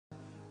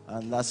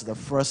and that's the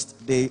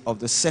first day of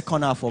the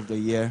second half of the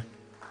year.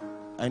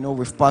 I know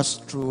we've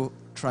passed through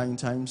trying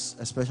times,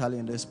 especially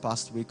in this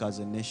past week as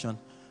a nation,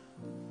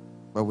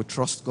 but we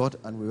trust God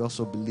and we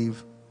also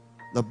believe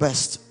the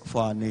best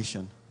for our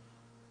nation.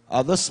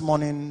 This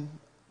morning,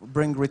 we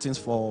bring greetings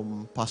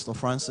from Pastor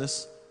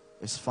Francis.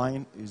 It's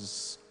fine,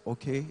 it's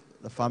okay,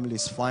 the family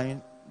is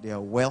fine, they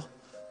are well.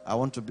 I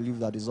want to believe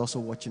that he's also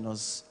watching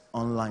us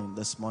online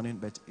this morning,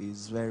 but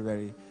he's very,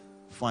 very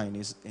fine.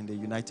 He's in the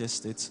United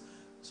States,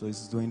 so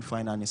he's doing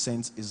fine, and he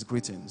sends his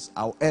greetings.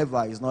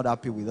 However, he's not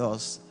happy with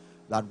us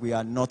that we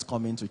are not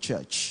coming to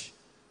church.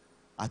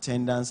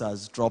 Attendance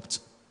has dropped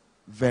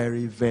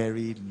very,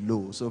 very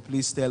low. So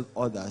please tell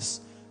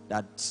others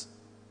that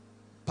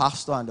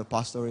pastor and the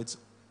pastorate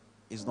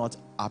is not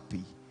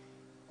happy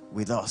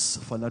with us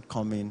for not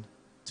coming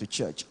to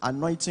church.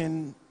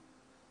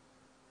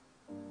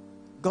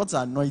 God's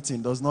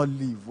anointing does not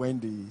leave when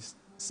the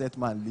set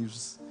man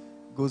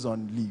goes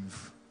on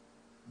leave.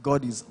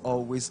 God is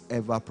always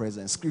ever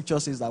present. Scripture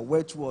says that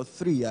where 2 or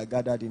 3 are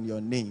gathered in your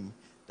name,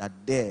 that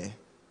there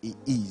he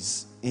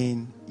is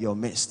in your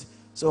midst.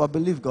 So I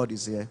believe God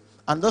is here.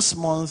 And this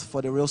month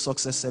for the Real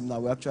Success Seminar,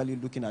 we're actually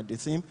looking at the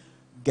theme,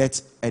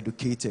 Get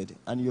Educated.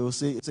 And you'll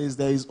see, it says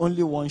there is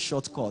only one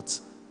shortcut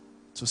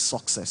to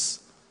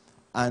success.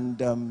 And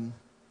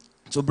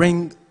to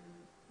bring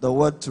the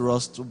word to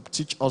us, to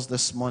teach us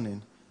this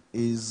morning,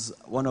 is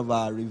one of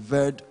our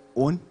revered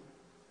own.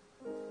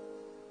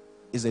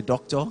 Is a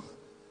doctor.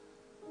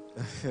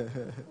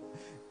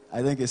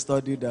 I think he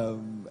studied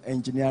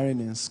engineering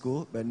in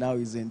school, but now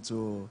he's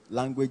into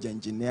language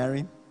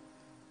engineering,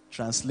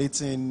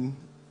 translating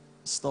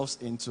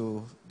stuff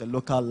into the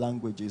local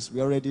languages.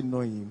 We already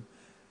know him.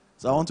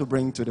 So I want to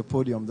bring to the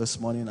podium this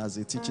morning, as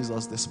he teaches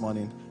us this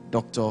morning,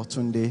 Dr.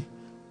 Tunde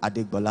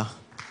Adegboola.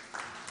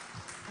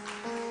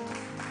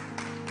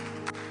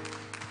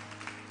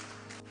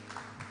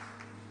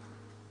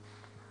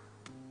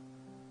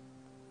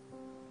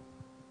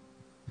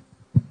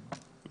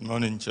 Good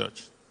morning,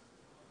 church.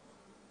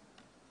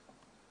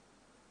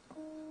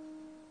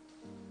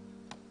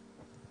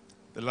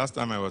 The last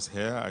time I was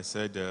here, I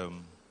said,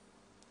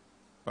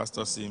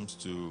 Pastor seems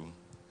to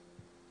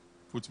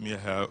put me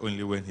here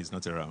only when he's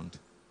not around.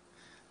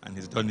 And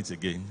he's done it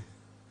again.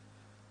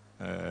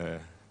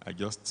 I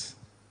just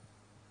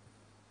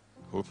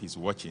hope he's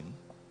watching.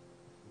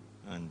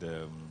 And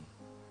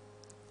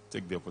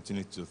take the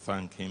opportunity to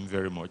thank him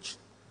very much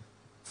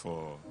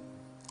for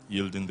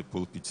yielding the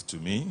pulpit to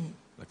me.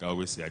 Like I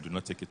always say, I do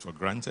not take it for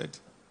granted.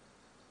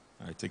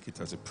 I take it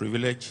as a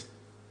privilege,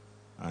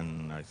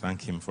 and I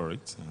thank him for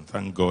it, and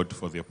thank God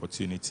for the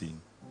opportunity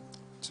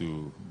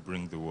to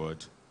bring the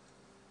word.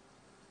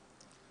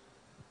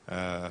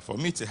 For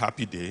me, it's a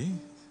happy day.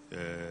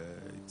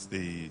 It's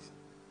the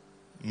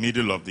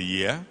middle of the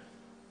year,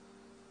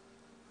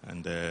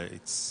 and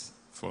it's,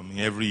 for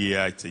me, every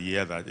year, it's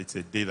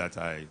a day that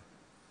I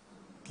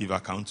give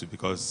account to,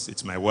 because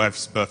it's my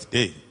wife's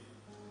birthday.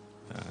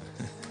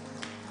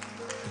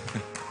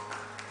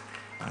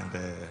 And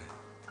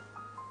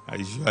I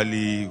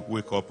usually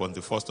wake up on the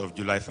 1st of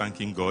July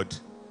thanking God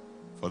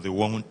for the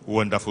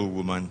wonderful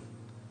woman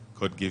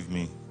God gave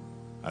me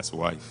as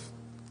wife.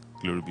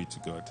 Glory be to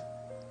God.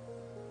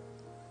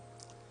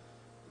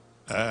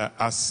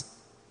 As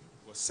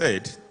was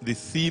said, the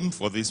theme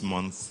for this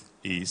month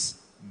is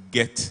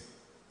Get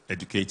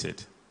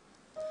Educated.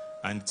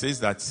 And it says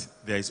that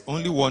there is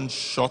only one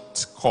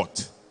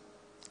shortcut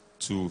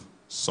to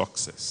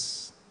success.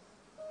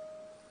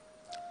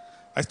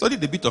 I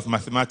studied a bit of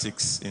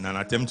mathematics in an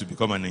attempt to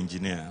become an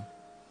engineer.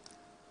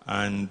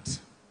 And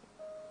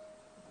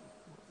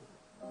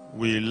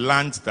we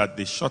learned that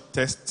the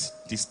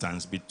shortest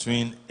distance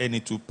between any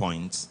 2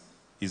 points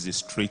is a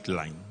straight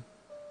line.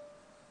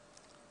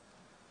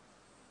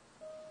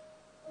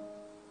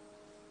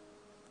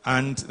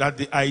 And that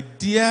the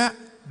idea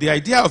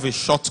of a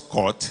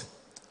shortcut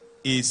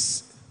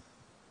is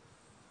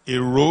a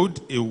road,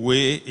 a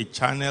way, a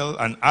channel,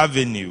 an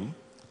avenue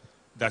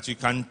that you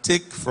can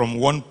take from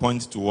one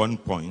point to one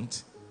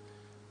point,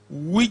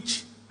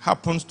 which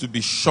happens to be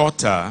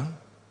shorter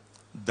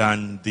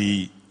than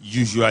the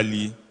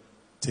usually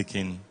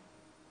taken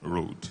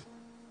road.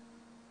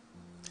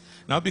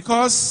 Now,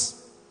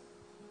 because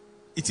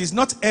it is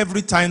not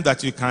every time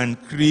that you can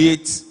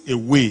create a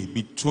way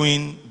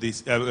between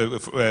this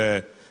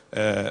via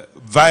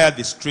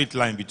the straight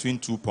line between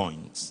 2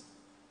 points,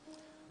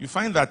 you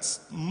find that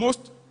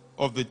most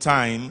of the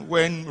time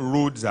when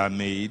roads are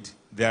made,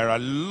 there are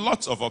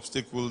lots of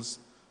obstacles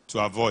to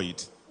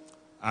avoid,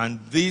 and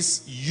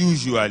this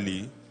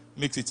usually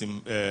makes it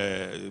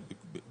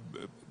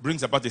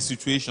brings about a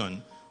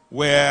situation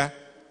where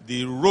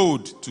the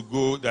road to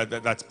go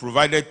that's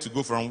provided to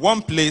go from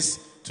one place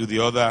to the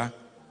other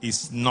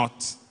is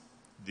not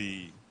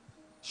the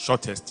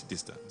shortest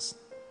distance.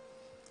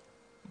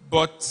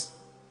 But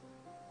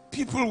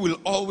people will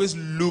always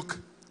look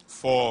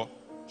for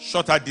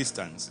shorter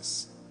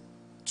distances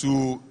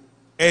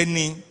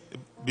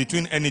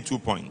between any 2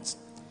 points.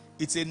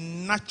 It's a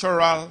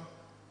natural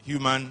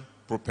human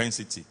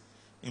propensity.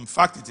 In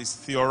fact, it is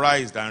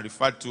theorized and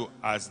referred to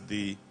as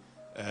the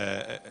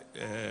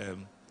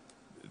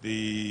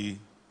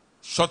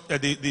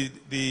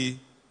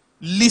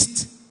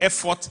least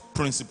effort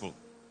principle.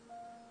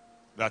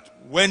 That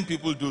when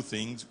people do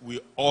things, we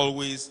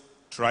always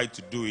try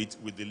to do it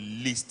with the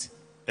least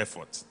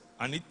effort.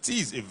 And it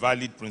is a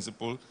valid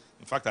principle.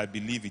 In fact, I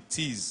believe it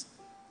is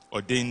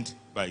ordained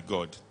by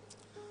God.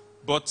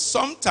 But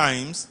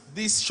sometimes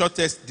these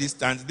shortest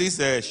distance,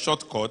 these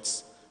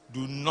shortcuts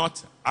do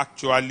not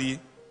actually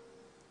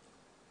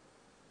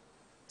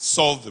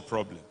solve the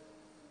problem.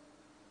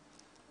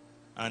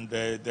 And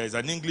there's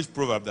an English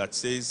proverb that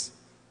says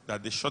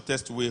that the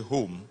shortest way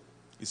home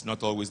is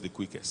not always the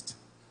quickest.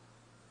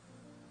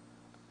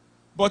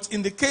 But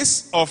in the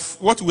case of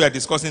what we are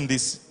discussing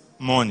this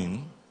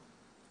morning,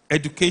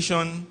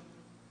 education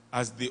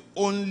as the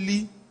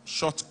only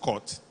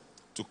shortcut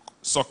to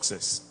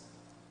success.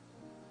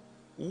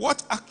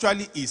 What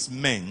actually is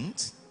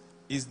meant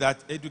is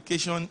that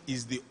education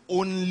is the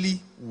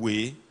only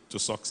way to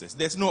success.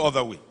 There's no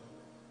other way.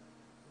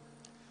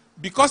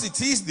 Because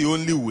it is the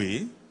only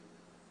way,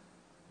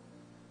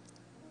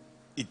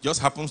 it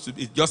just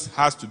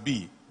has to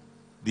be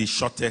the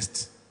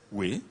shortest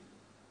way.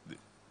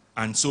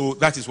 And so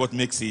that is what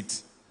makes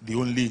it the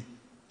only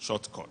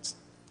shortcut.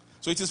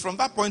 So it is from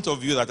that point of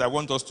view that I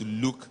want us to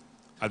look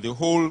at the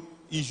whole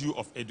issue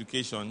of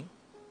education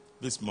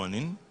this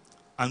morning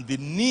and the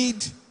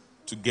need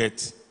to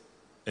get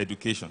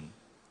education.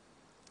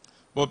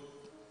 But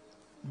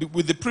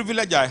with the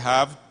privilege I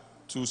have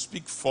to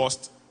speak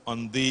first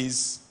on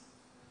this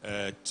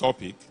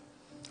topic,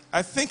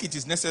 I think it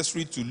is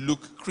necessary to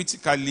look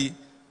critically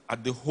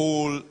at the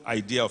whole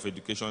idea of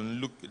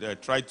education,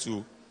 try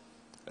to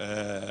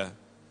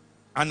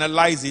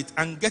analyze it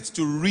and get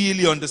to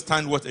really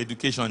understand what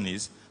education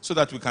is so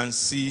that we can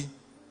see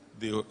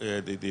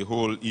the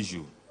whole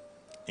issue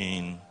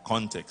in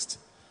context.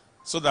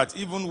 So that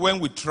even when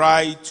we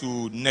try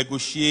to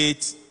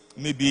negotiate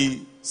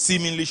maybe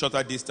seemingly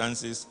shorter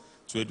distances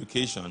to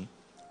education,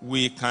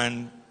 we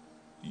can,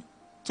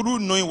 through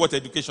knowing what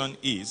education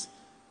is,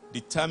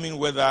 determine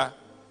whether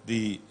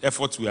the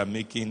efforts we are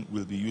making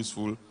will be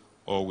useful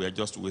or we are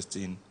just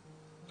wasting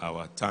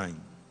our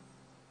time.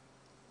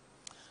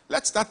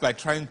 Let's start by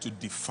trying to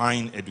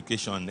define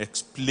education,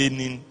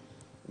 explaining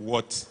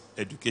what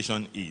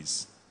education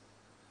is.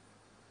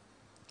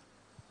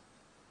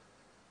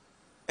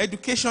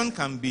 Education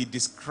can be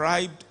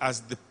described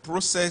as the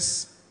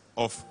process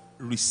of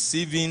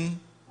receiving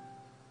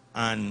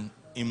and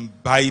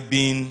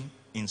imbibing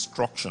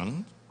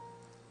instruction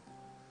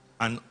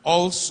and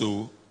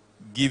also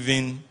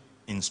giving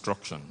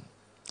instruction.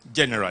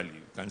 Generally,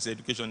 you can say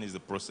education is the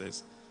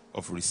process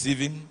of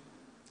receiving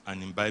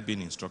and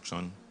imbibing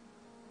instruction.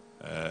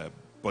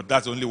 But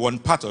that's only one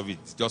part of it.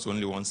 It's just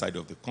only one side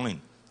of the coin.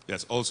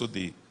 There's also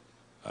the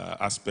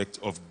aspect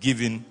of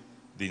giving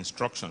the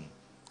instruction.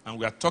 And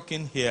we are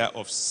talking here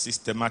of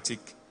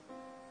systematic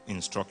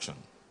instruction.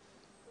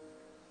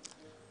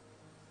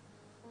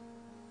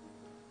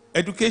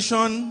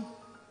 Education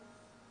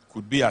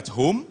could be at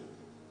home.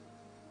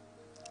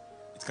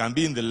 It can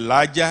be in the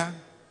larger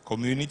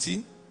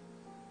community.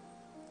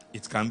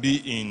 It can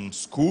be in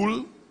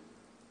school.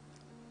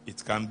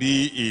 It can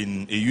be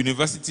in a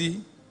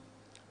university,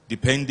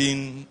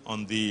 depending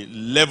on the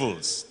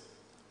levels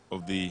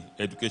of the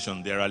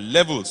education. There are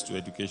levels to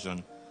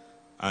education,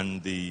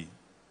 and the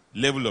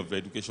level of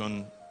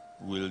education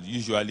will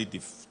usually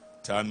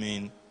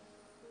determine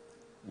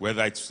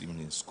whether it's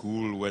in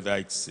school, whether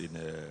it's in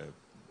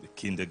a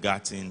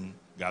kindergarten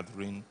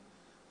gathering,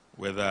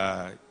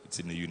 whether it's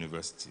in a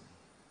university.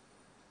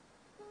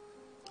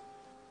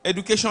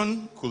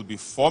 Education could be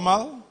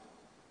formal,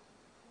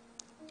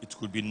 it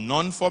could be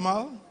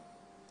non-formal,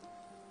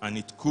 and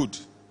it could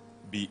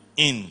be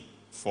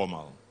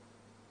informal.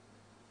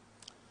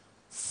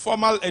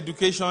 Formal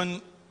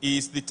education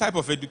is the type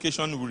of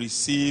education we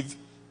receive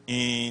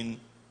in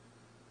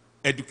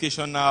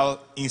educational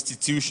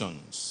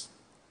institutions,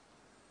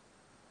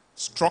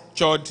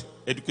 structured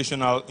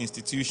educational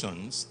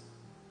institutions,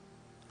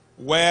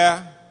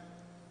 where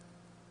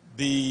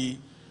the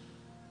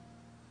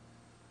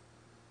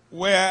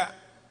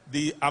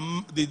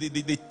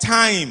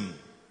time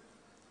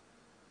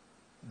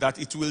that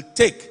it will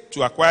take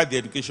to acquire the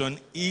education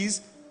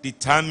is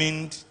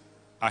determined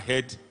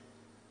ahead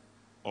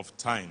of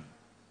time,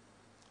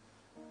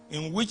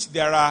 in which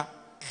there are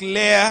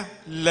clear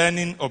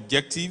learning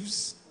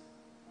objectives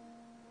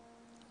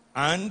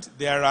and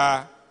there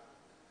are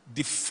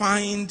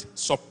defined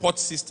support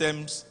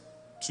systems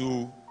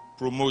to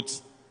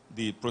promote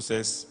the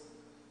process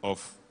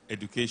of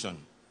education.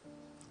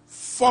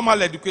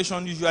 Formal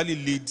education usually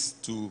leads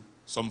to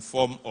some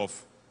form of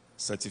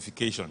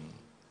certification,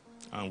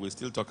 and we'll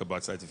still talk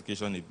about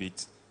certification a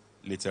bit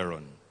later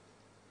on.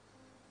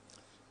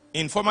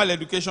 In formal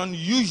education,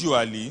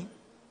 usually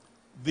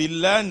the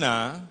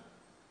learner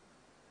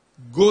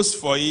goes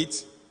for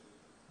it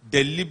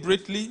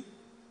deliberately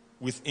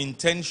with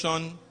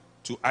intention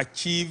to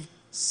achieve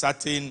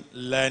certain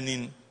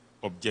learning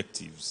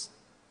objectives.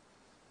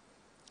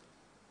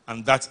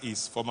 and that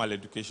is formal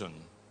education.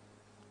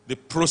 The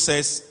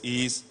process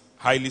is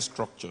highly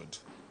structured.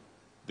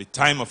 The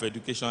time of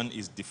education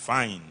is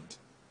defined.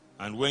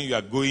 And when you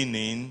are going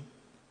in,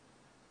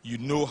 you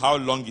know how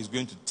long it's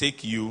going to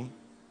take you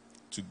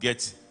to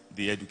get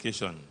the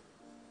education.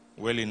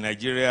 Well, in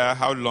Nigeria,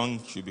 how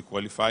long should be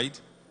qualified?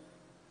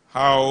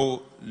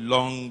 How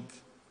long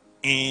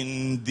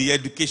in the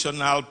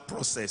educational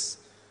process,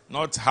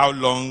 not how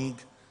long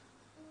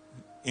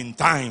in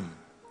time.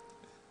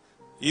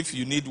 If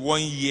you need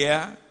 1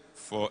 year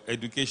for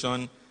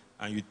education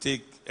and you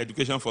take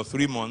education for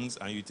 3 months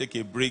and you take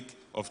a break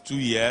of 2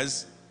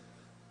 years,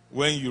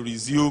 when you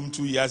resume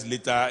 2 years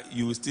later,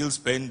 you will still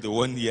spend the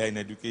 1 year in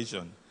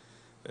education.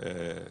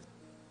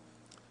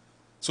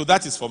 So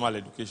that is formal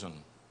education.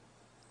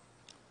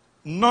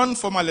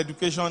 Non-formal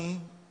education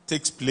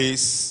takes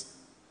place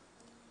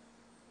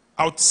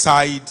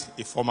outside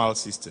a formal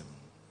system.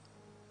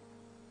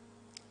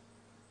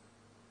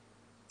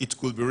 It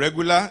could be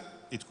regular,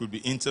 it could be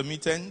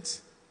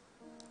intermittent.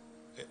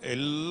 A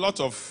lot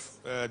of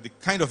the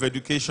kind of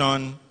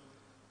education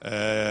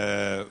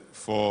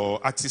for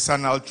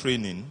artisanal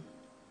training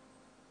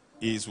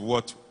is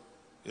what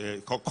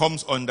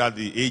comes under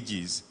the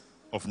aegis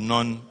of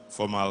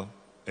non-formal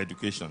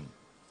education.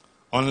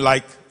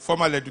 Unlike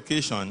formal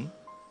education,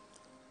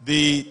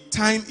 the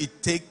time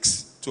it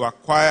takes to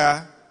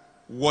acquire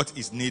what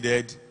is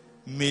needed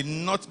may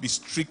not be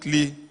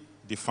strictly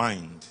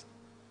defined.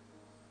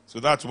 So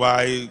that's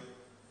why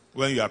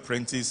when you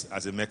apprentice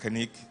as a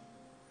mechanic,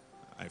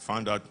 I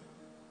found out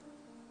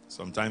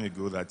some time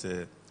ago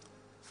that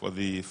for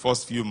the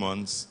first few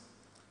months,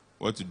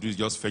 what to do is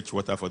just fetch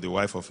water for the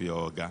wife of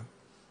your oga.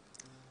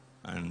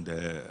 And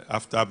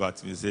after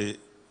that, we say,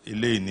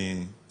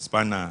 Elaine,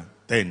 spanner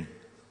 10.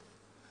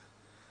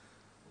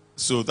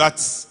 So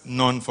that's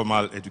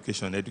non-formal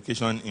education,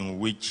 education in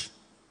which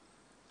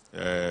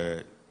the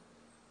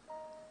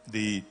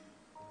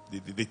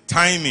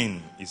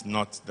timing is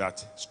not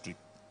that strict.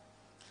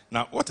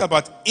 Now, what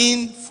about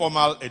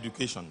informal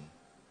education?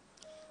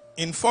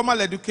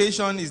 Informal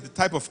education is the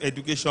type of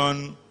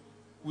education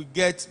we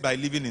get by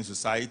living in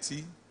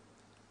society,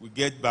 we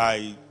get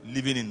by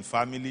living in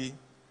family,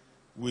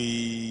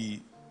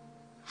 we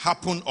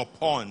happen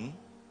upon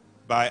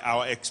by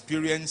our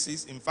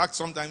experiences. In fact,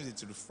 sometimes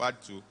it's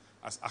referred to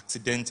as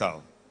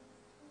accidental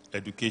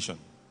education.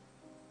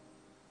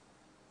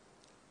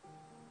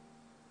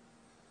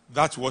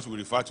 That's what we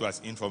refer to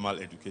as informal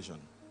education.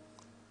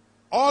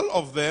 All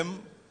of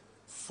them,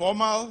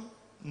 formal,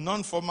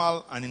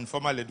 non-formal, and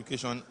informal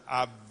education,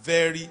 are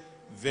very,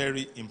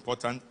 very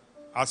important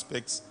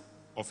aspects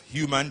of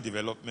human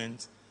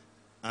development,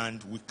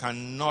 and we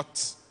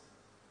cannot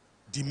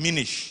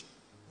diminish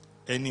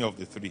any of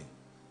the three.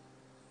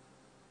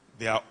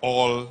 They are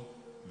all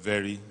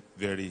very,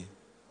 very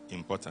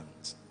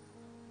important.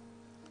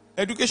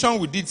 Education,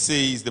 we did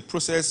say, is the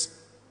process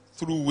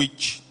through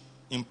which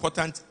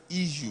important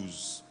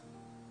issues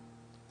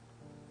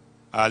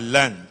are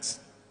learned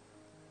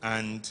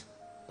and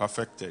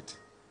perfected.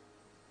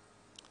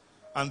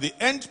 And the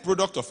end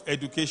product of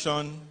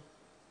education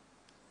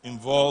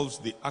involves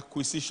the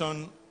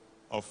acquisition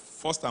of,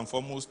 first and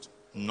foremost,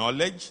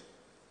 knowledge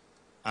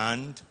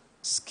and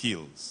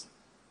skills.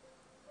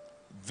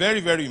 Very,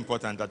 very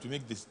important that we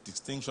make this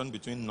distinction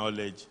between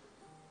knowledge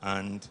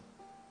and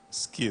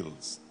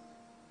skills.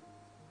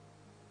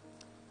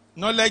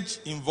 Knowledge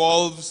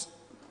involves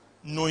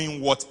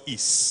knowing what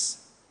is.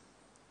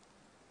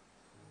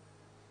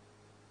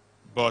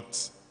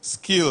 But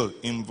skill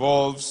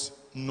involves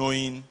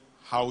knowing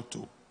how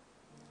to.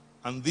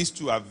 And these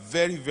two are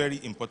very, very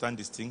important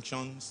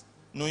distinctions.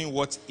 Knowing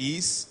what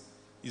is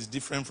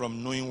different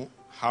from knowing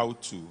how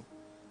to.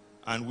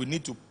 And we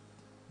need to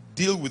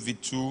deal with the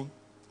two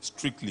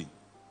strictly.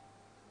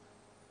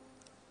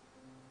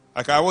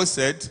 Like I always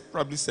said,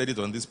 probably said it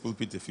on this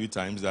pulpit a few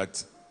times,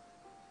 that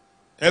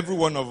every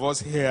one of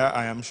us here,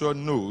 I am sure,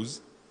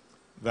 knows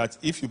that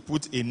if you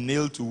put a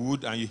nail to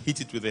wood and you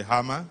hit it with a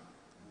hammer,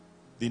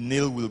 the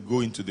nail will go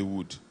into the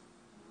wood.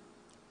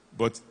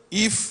 But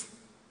if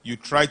you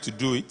try to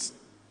do it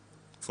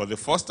for the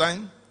first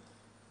time,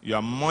 you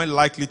are more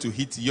likely to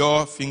hit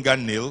your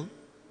fingernail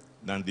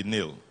than the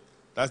nail.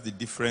 That's the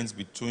difference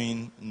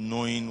between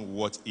knowing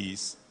what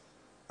is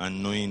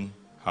and knowing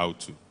how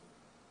to.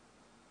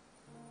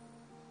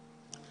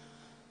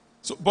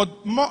 So, but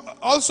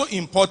also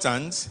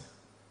important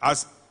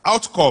as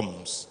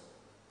outcomes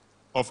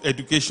of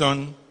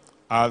education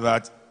are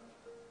that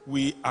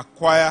we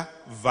acquire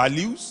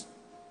values,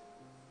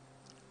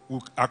 we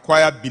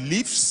acquire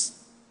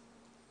beliefs,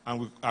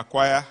 and we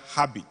acquire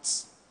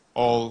habits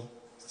all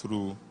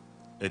through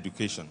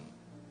education.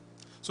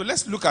 So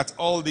let's look at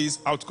all these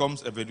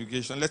outcomes of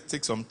education. Let's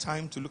take some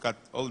time to look at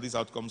all these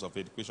outcomes of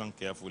education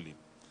carefully.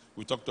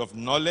 We talked of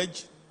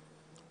knowledge,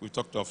 we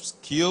talked of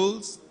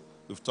skills,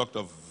 we've talked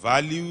of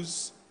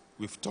values,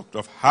 we've talked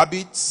of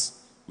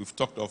habits, we've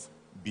talked of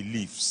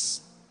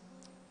beliefs.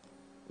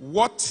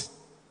 What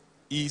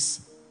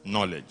is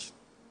knowledge?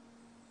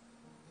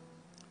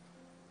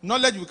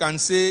 Knowledge, we can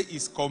say,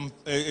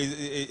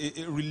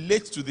 it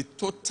relates to the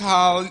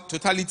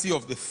totality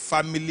of the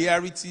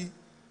familiarity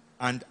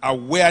and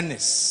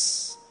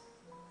awareness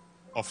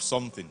of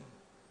something.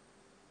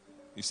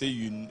 You say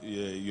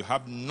you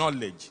have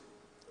knowledge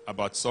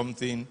about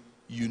something,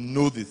 you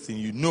know the thing,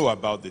 you know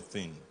about the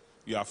thing.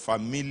 You are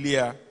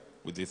familiar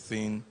with the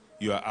thing,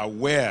 you are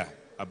aware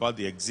about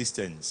the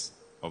existence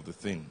of the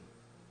thing.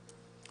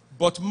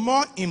 But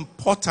more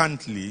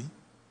importantly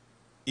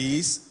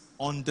is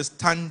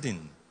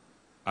understanding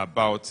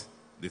about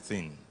the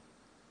thing.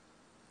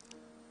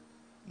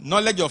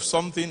 Knowledge of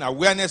something,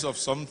 awareness of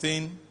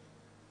something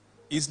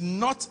is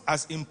not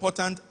as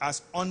important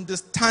as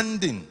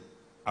understanding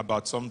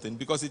about something,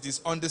 because it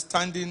is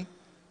understanding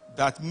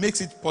that makes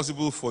it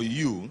possible for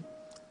you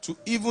to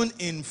even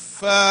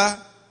infer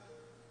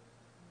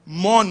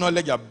more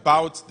knowledge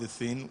about the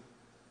thing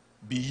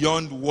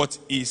beyond what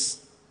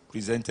is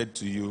presented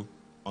to you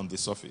on the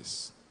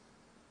surface.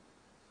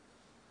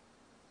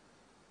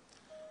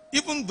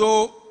 Even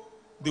though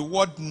the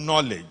word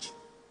knowledge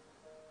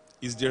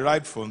is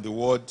derived from the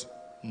word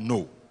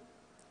know,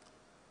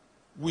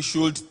 we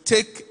should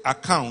take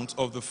account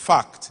of the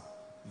fact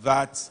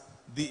that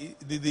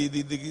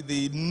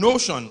the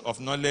notion of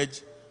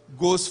knowledge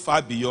goes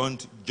far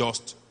beyond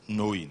just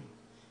knowing.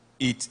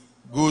 It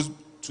goes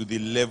to the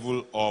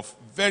level of,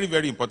 very,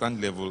 very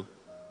important level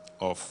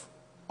of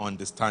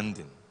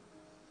understanding.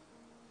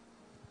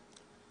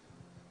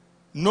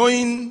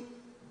 Knowing,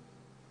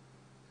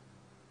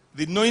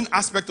 the knowing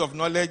aspect of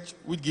knowledge,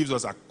 which gives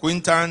us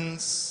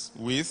acquaintance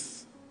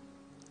with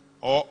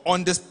or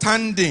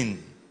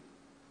understanding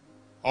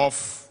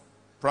of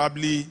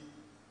probably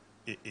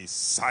a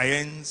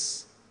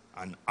science,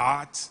 an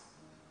art,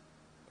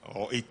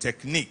 or a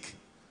technique.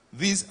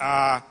 These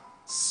are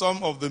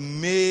some of the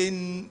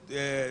main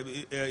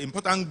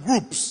important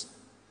groups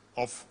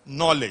of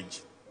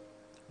knowledge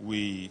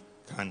we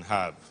can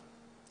have.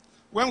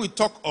 When we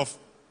talk of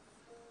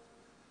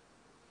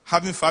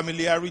having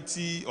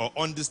familiarity or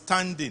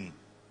understanding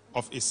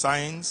of a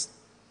science,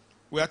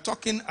 we are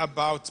talking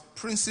about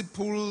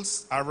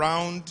principles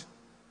around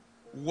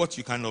what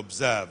you can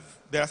observe.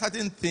 There are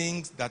certain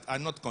things that are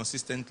not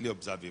consistently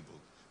observable,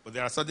 but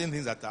there are certain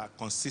things that are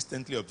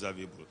consistently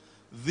observable.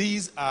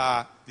 These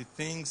are the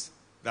things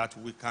that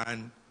we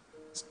can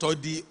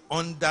study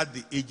under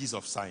the aegis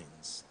of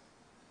science.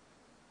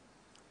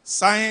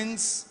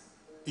 Science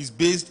is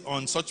based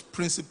on such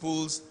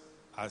principles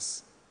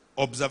as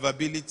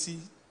observability,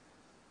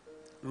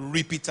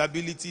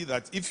 repeatability,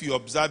 that if you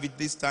observe it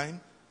this time,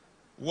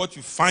 what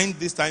you find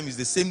this time is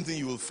the same thing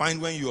you will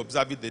find when you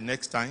observe it the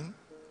next time.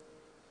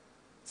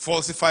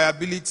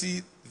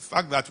 Falsifiability, the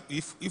fact that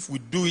if we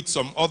do it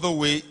some other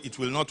way, it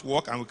will not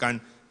work, and we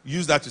can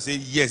use that to say,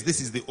 yes, this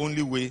is the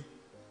only way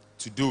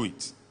to do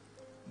it.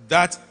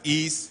 That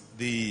is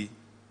the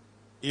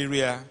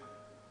area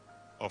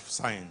of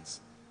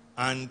science.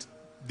 And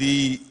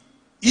the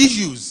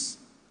issues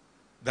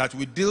that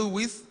we deal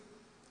with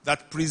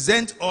that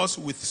present us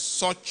with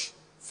such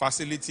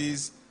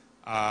facilities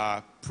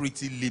are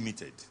pretty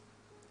limited.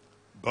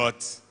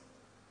 But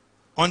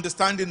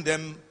understanding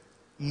them,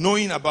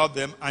 knowing about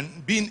them,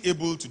 and being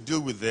able to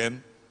deal with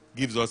them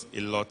gives us a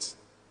lot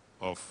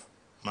of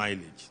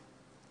mileage.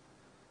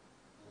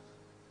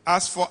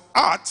 As for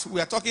art,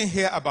 we are talking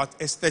here about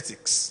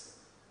aesthetics.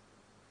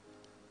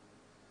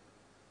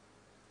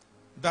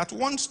 That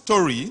one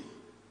story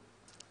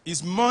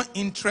is more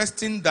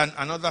interesting than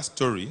another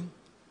story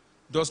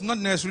does not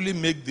necessarily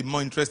make the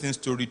more interesting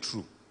story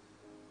true.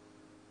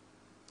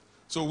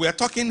 So we are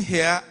talking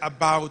here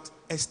about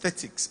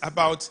aesthetics,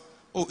 about,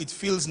 oh, it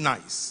feels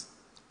nice.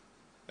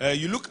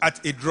 You look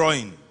at a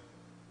drawing,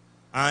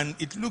 and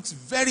it looks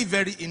very,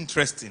 very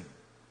interesting.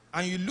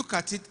 And you look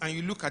at it, and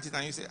you look at it,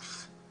 and you say,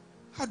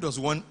 how does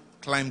one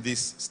climb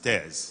these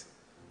stairs?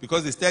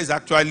 Because the stairs is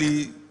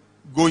actually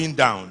going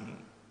down,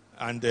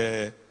 and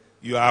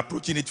you are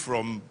approaching it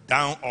from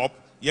down up,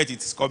 yet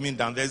it's coming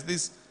down. There's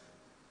this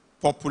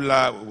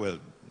popular, well,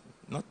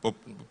 not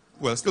popular,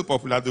 well, still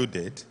popular though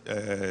dead,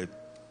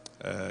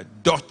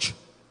 Dutch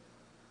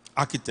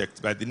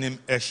architect by the name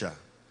Escher.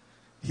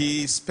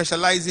 He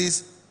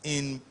specializes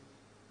in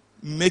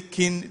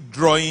making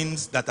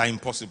drawings that are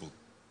impossible.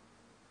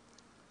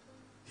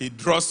 He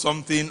draws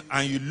something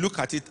and you look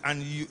at it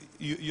and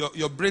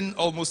your brain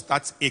almost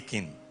starts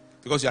aching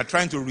because you are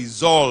trying to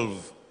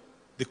resolve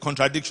the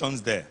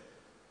contradictions there.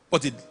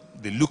 But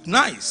they look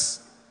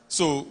nice.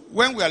 So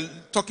when we are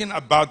talking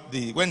about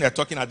when they are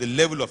talking at the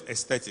level of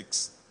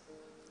aesthetics,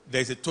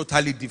 there is a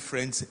totally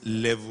different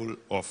level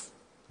of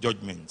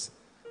judgment.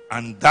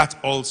 And that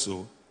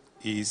also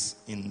is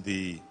in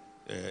the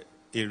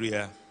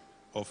area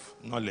of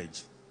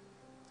knowledge.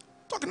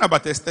 Talking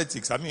about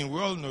aesthetics, I mean, we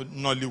all know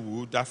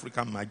Nollywood,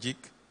 African magic.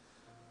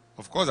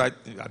 Of course, I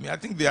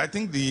think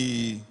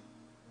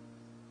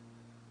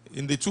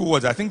in the two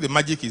words, I think the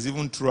magic is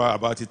even truer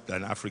about it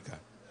than Africa.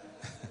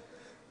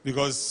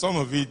 Because some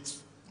of it,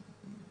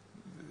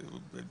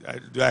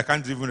 I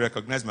can't even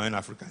recognize my own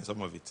Africa in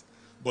some of it.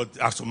 But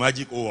as for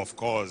magic, oh, of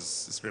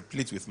course, it's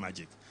replete with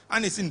magic.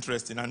 And it's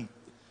interesting, and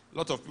a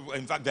lot of people,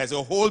 in fact, there's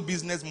a whole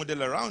business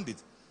model around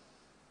it.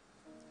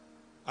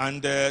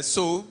 And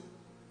so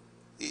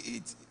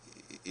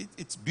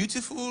it's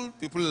beautiful.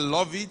 People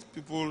love it.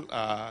 People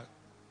are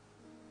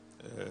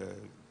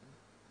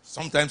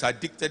sometimes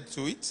addicted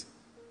to it.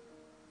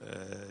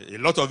 A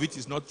lot of it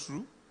is not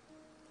true.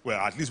 Well,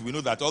 at least we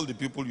know that all the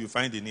people you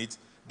find in it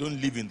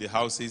don't live in the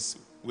houses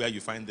where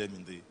you find them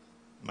in the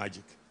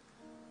magic.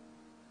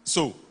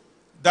 So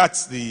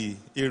that's the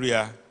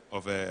area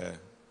of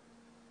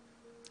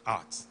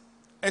art.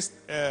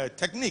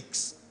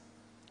 Techniques,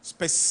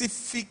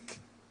 specific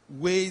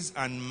ways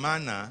and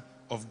manner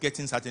of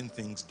getting certain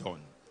things done.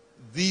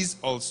 These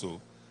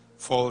also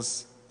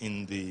falls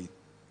in the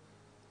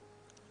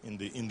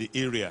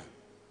area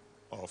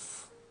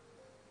of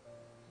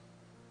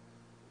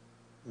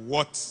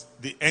what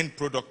the end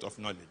product of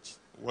knowledge,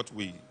 what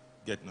we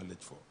get knowledge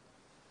for.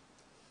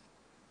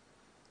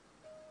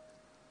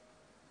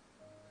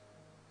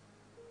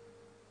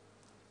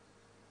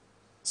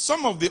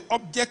 Some of the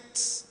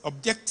objectives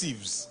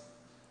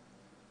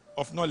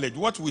of knowledge,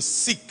 what we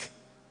seek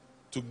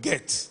to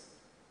get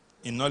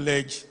in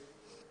knowledge,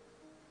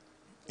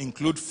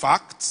 include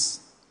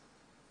facts,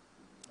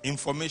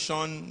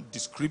 information,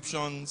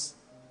 descriptions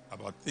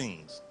about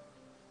things.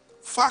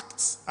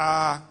 Facts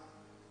are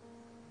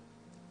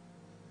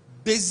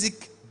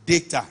basic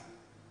data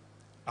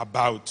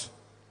about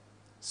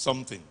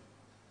something.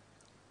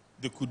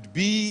 They could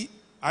be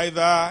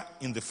either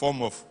in the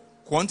form of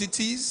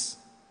quantities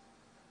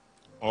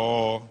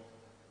or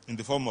in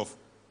the form of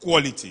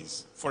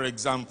qualities. For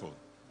example,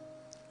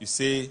 you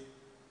say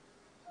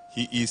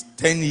he is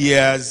 10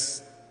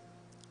 years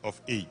of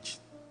age,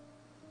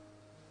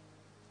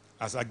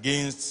 as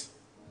against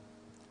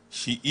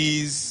she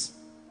is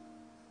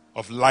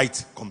of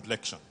light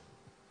complexion.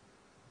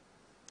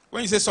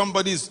 When you say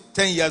somebody is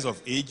 10 years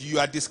of age, you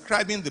are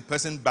describing the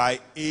person by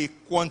a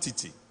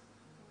quantity.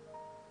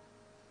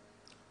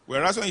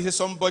 Whereas when you say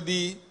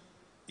somebody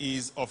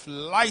is of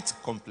light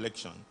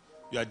complexion,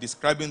 you are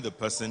describing the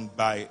person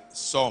by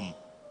some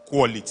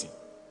quality.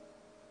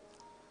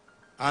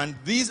 And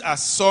these are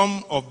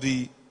some of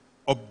the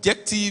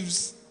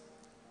objectives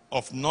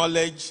of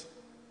knowledge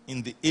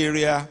in the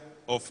area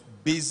of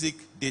basic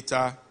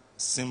data,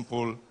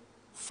 simple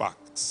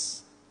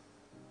facts.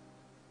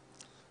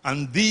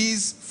 And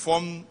these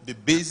form the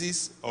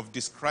basis of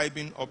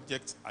describing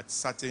objects at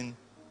certain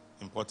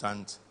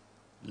important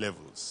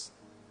levels,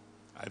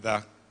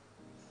 either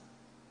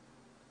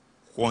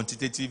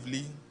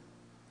quantitatively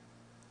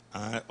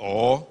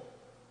or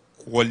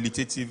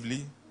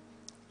qualitatively.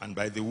 And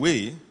by the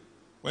way,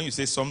 when you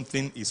say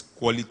something is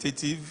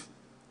qualitative,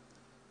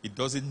 it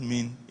doesn't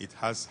mean it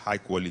has high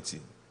quality.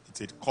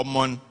 It's a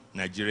common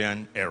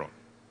Nigerian error.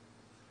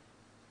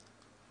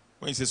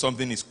 When you say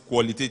something is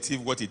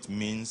qualitative, what it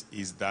means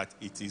is that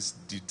it is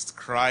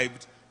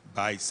described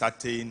by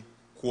certain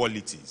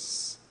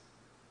qualities.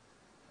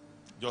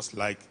 Just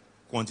like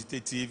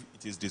quantitative,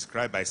 it is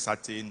described by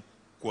certain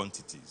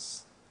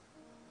quantities.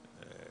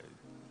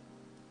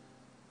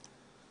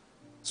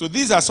 So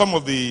these are some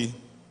of the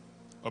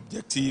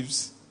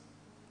objectives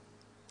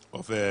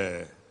of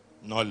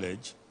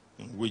knowledge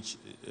in which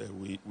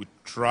we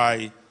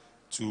try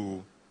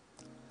to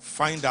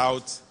find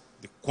out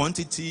the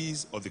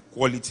quantities or the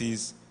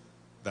qualities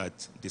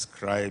that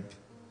describe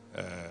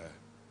a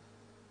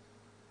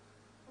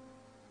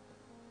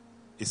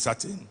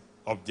certain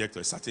object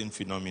or a certain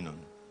phenomenon.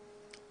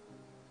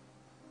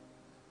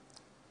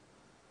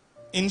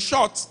 In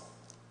short,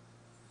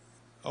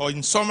 or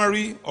in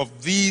summary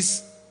of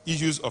these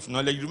issues of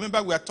knowledge,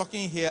 remember we are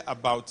talking here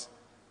about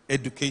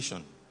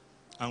education.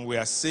 And we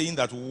are saying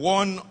that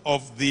one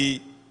of the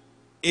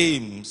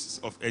aims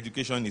of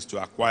education is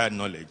to acquire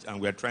knowledge. And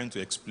we are trying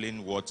to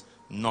explain what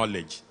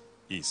knowledge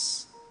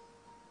is.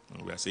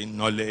 And we are saying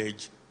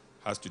knowledge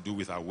has to do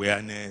with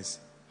awareness,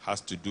 has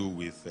to do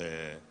with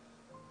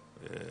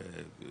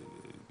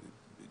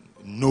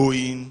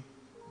knowing,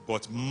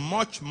 but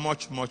much,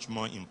 much, much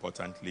more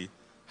importantly,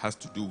 has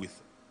to do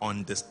with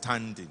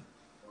understanding,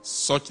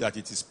 such that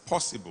it is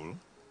possible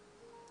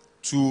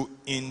to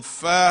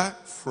infer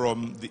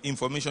from the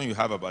information you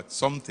have about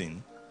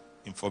something,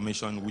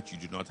 information which you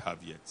do not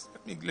have yet.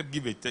 Let me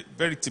give a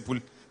very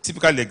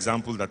typical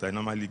example that I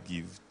normally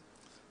give.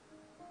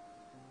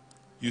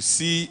 You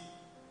see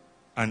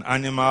an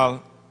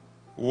animal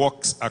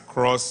walks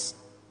across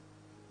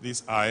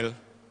this aisle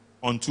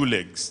on two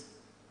legs.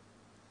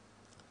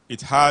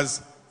 It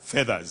has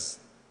feathers.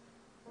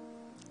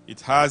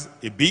 It has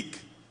a beak.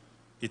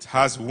 It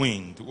has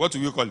wings. What do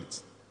you call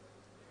it?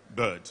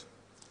 Bird.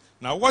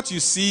 Now what you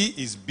see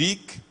is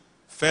beak,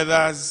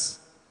 feathers,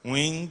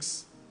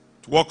 wings.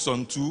 It walks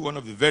on two, one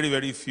of the very,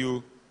 very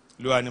few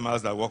low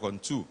animals that walk on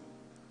two.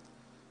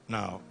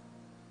 Now,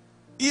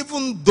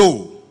 even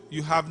though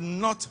you have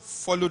not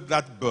followed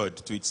that bird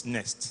to its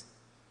nest,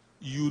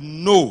 you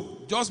know,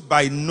 just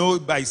by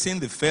seeing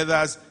the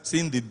feathers,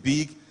 seeing the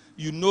beak,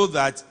 you know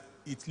that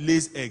it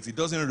lays eggs. It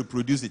doesn't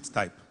reproduce its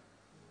type.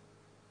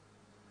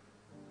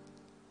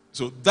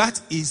 So that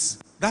is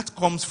that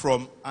comes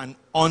from an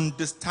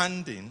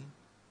understanding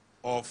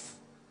of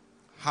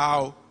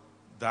how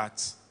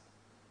that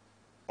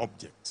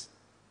object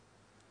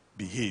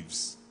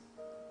behaves.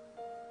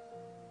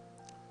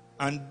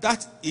 And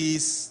that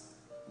is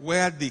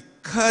where the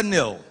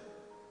kernel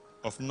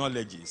of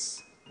knowledge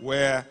is,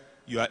 where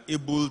you are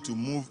able to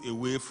move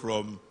away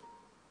from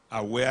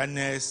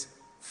awareness,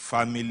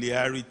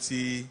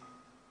 familiarity,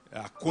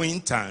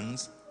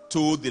 acquaintance,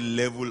 to the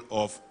level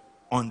of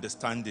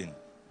understanding,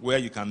 where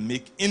you can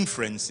make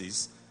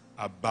inferences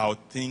about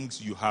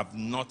things you have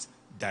not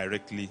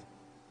directly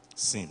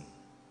seen.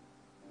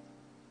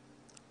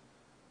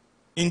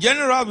 In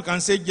general, we can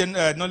say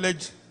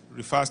knowledge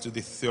refers to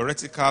the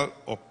theoretical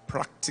or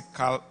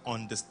practical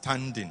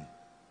understanding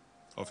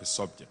of a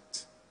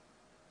subject.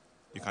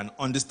 You can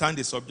understand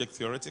a subject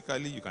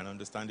theoretically, you can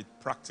understand it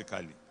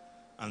practically.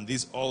 And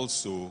this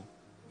also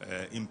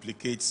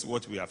implicates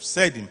what we have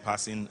said in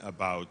passing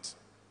about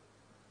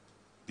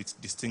the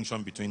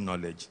distinction between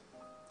knowledge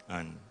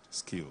and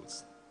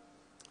skills.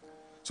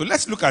 So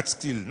let's look at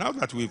skill. Now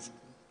that we've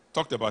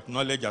talked about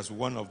knowledge as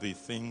one of the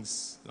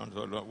things,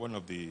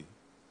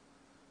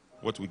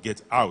 what we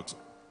get out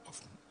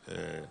of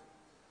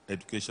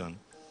education,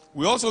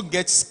 we also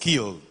get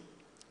skill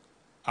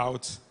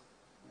out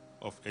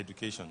of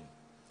education.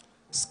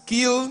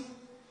 Skill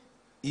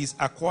is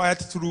acquired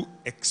through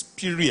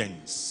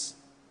experience.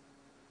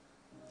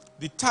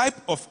 The type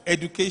of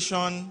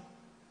education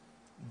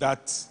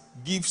that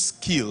gives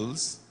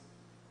skills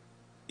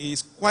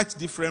is quite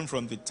different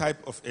from the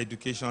type of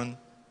education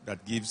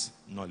that gives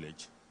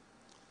knowledge.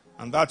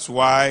 And that's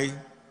why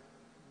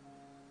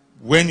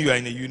when you are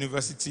in a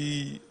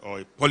university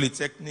or a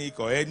polytechnic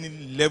or any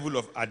level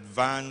of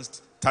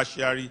advanced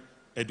tertiary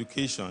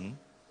education,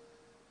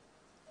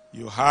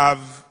 you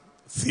have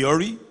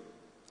theory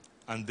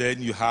and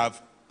then you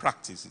have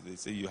practice. They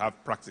say you have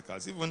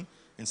practicals, even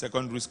in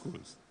secondary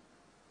schools.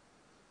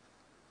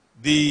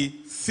 The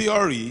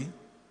theory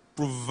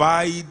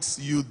provides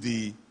you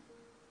the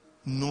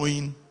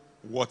knowing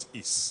what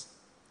is,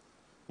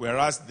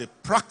 whereas the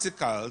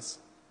practicals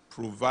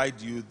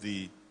provide you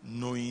the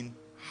knowing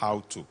how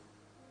to.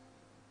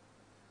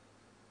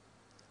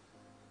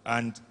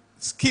 And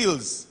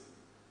skills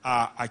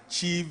are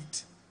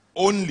achieved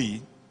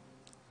only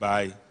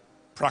by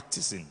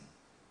practicing,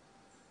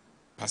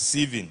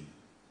 perceiving,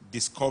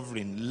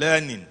 discovering,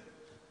 learning.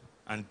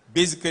 And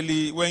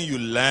basically, when you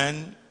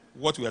learn,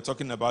 what we are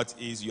talking about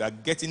is you are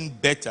getting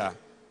better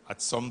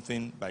at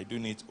something by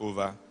doing it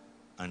over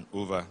and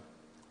over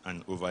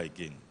and over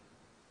again.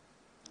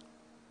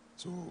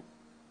 So,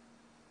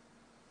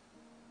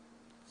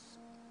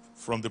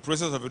 from the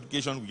process of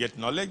education, we get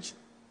knowledge.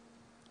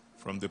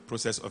 From the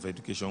process of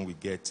education, we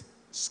get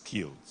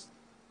skills.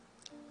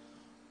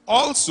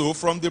 Also,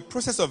 from the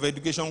process of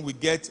education, we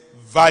get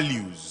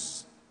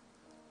values.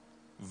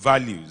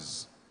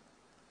 Values.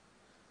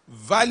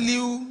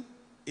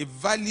 A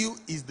value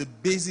is the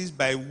basis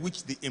by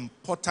which the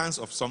importance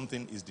of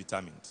something is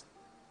determined.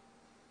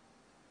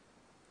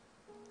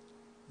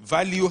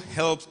 Value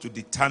helps to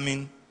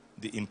determine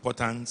the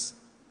importance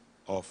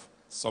of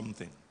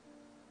something.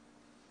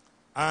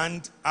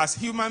 And as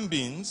human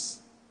beings,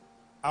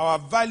 our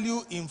value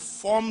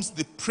informs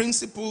the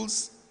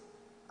principles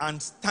and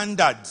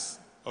standards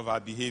of our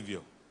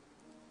behavior.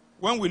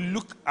 When we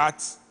look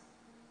at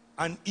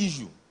an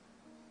issue,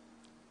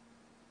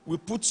 we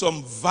put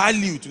some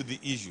value to the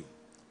issue.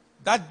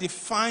 That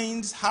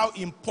defines how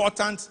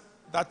important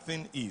that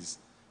thing is.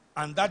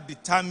 And that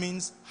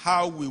determines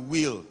how we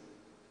will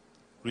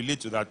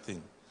relate to that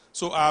thing.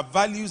 So our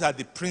values are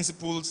the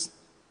principles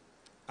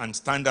and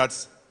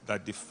standards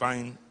that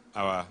define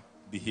our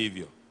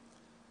behavior.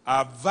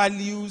 Our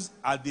values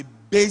are the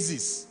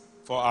basis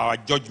for our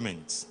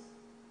judgment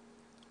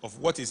of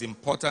what is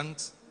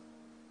important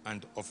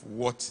and of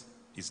what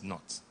is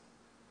not.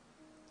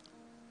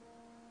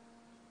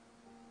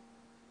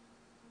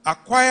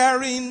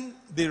 Acquiring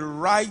the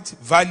right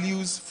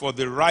values for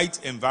the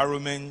right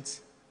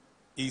environment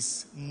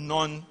is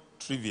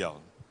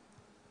non-trivial.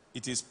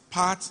 It is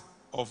part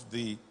of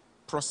the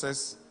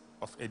process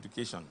of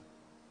education,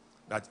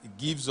 that it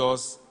gives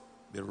us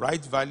the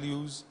right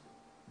values,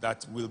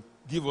 that will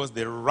give us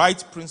the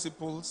right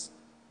principles,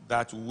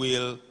 that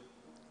will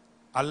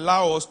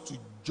allow us to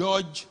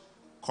judge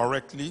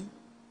correctly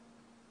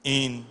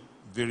in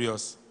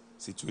various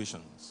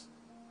situations.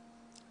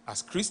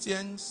 As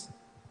Christians,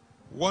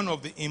 one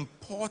of the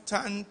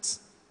important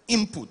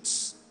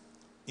inputs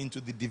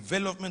into the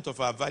development of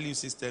our value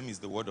system is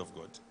the Word of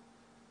God.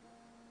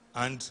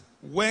 And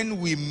when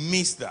we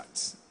miss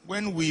that,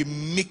 when we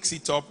mix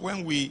it up,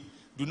 when we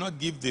do not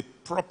give the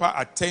proper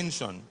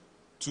attention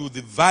to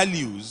the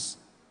values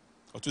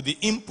or to the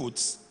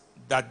inputs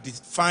that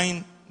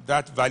define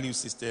that value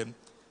system,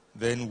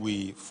 then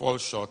we fall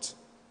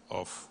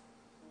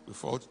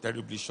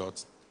terribly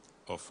short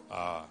of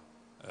our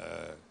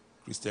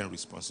Christian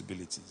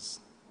responsibilities.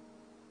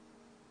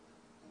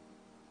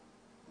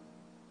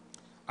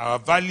 Our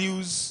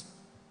values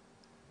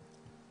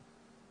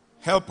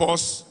help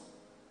us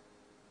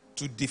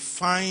to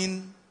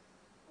define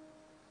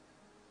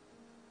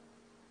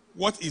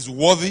what is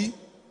worthy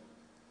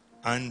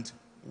and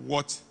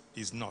what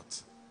is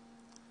not.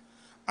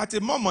 At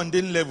a more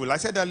mundane level, I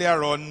said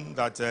earlier on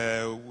that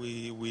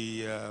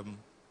we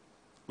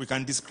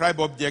can describe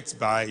objects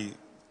by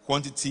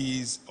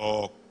quantities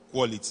or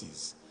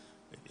qualities.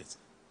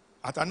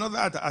 At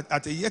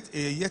a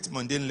yet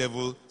mundane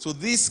level, so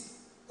these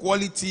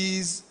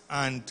qualities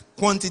and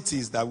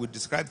quantities that we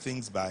describe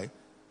things by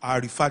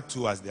are referred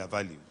to as their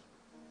value.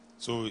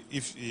 So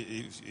if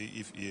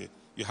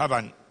you have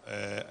an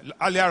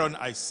earlier on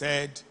I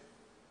said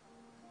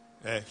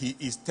he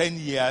is 10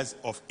 years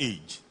of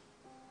age.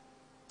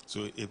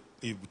 So if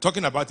we're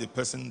talking about a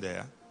person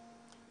there,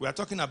 we are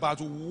talking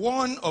about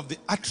one of the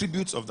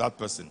attributes of that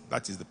person.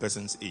 That is the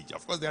person's age.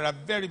 Of course, there are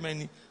very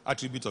many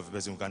attributes of a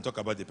person. We can talk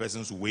about the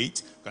person's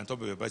weight. We can talk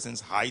about the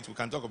person's height. We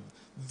can talk about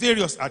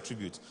various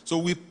attributes. So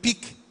we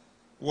pick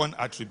one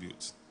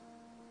attribute.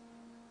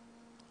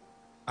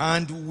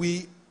 And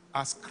we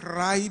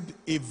ascribe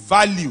a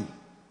value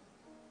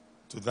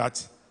to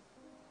that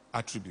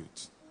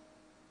attribute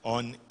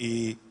on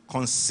a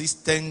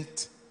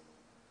consistent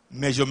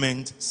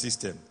measurement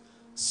system,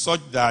 such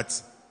that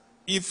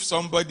if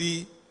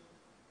somebody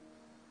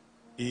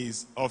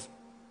if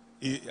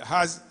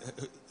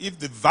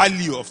the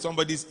value of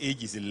somebody's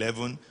age is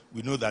 11,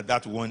 we know that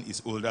that one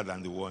is older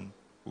than the one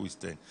who is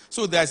 10.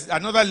 So there's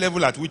another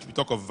level at which we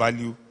talk of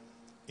value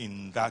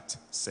in that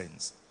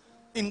sense.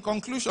 In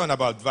conclusion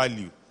about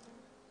value,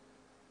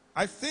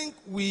 I think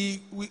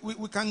we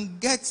can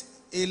get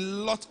a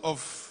lot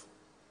of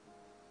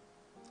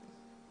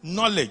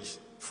knowledge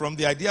from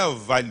the idea of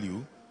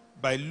value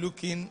by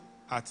looking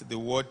at the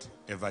word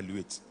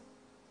evaluate.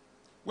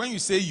 When you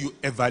say you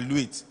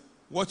evaluate,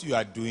 what you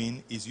are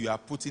doing is you are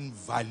putting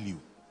value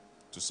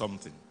to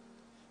something.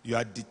 You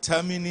are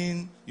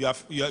determining, you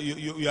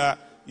are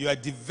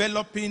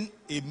developing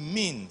a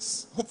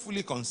means,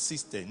 hopefully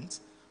consistent,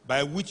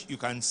 by which you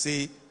can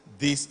say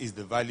this is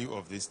the value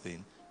of this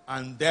thing,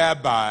 and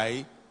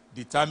thereby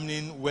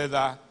determining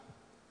whether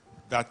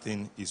that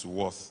thing is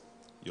worth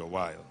your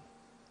while.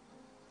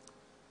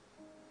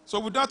 So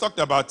we now talked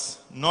about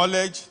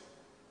knowledge,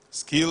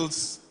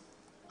 skills,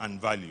 and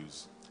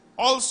values.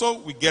 Also,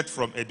 we get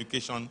from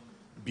education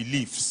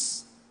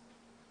beliefs.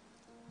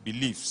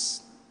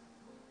 Beliefs.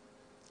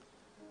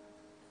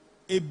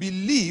 A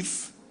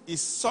belief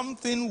is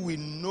something we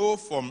know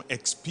from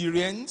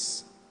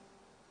experience,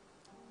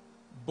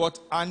 but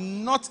are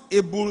not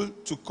able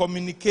to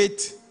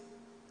communicate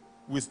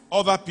with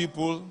other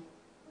people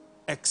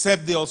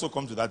except they also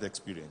come to that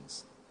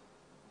experience.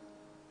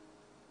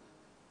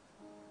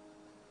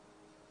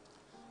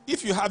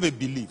 If you have a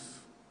belief,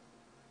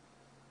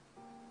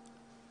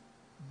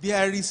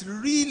 there is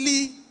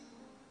really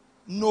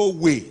no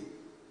way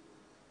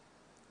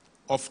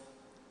of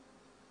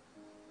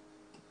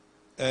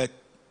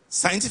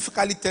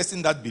scientifically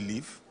testing that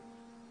belief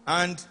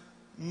and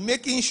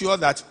making sure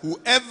that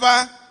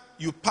whoever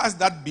you pass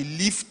that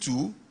belief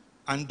to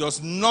and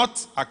does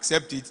not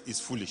accept it is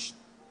foolish.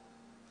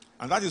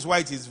 And that is why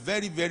it is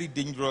very, very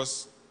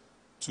dangerous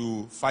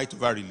to fight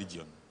over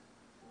religion.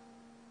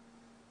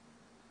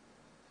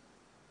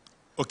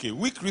 Okay,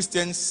 we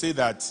Christians say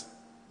that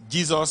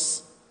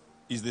Jesus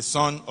is the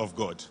Son of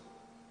God.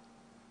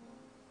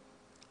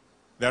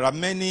 There are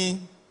many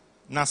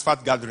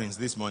NASFAT gatherings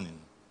this morning.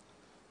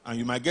 And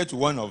you might get to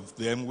one of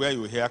them where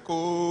you hear,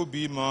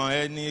 Kobi mo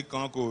eni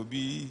kan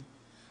kobi.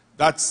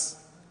 That's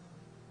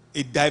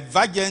a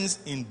divergence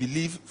in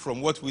belief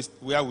from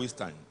where we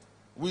stand.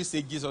 We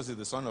say Jesus is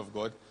the Son of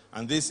God,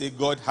 and they say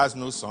God has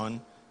no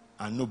son,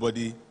 and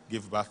nobody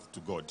gave birth to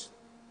God.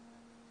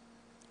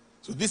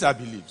 So these are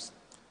beliefs.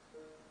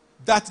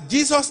 That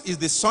Jesus is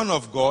the Son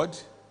of God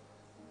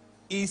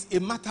is a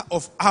matter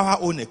of our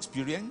own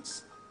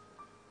experience,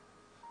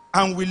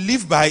 and we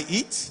live by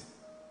it,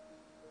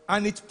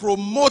 and it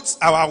promotes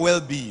our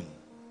well-being.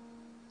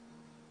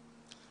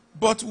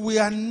 But we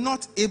are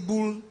not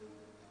able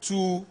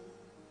to,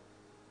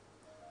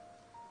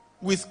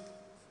 with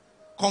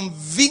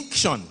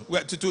conviction, we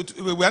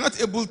are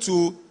not able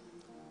to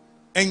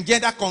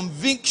engender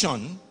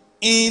conviction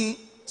in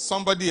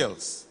somebody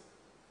else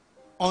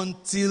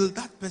until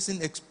that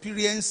person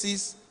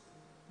experiences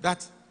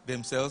that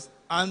themselves,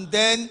 and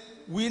then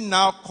we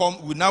now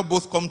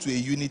both come to a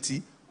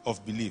unity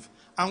of belief.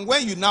 And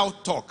when you now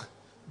talk,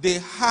 they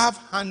have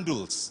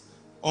handles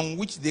on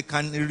which they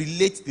can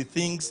relate the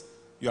things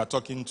you are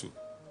talking to.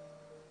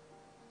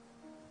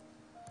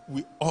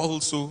 We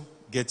also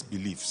get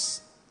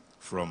beliefs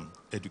from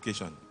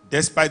education,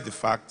 despite the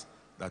fact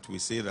that we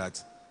say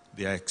that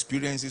there are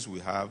experiences we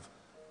have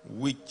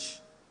which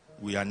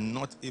we are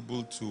not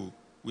able to,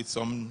 we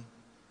are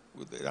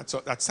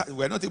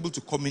not able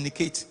to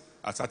communicate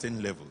at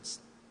certain levels.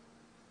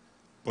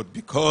 But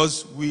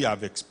because we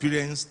have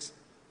experienced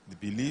the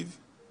belief,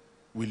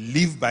 we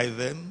live by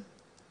them.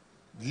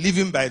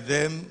 Living by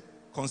them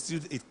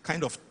constitutes a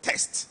kind of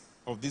test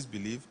of this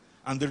belief,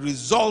 and the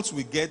results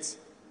we get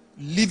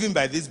living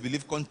by this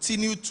belief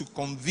continue to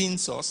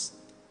convince us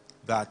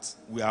that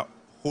we are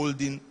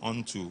holding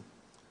on to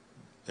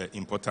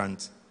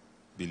important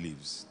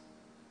beliefs.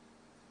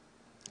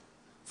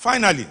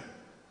 Finally,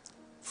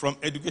 from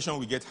education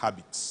we get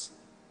habits.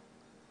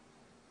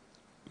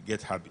 We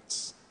get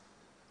habits.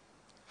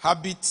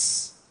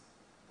 Habits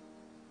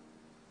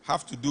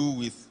have to do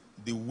with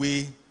the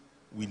way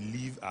we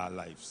live our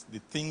lives, the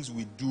things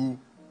we do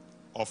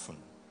often.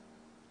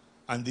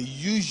 And they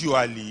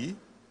usually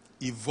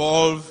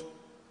evolve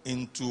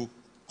into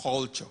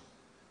culture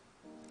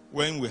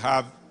when we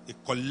have a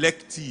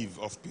collective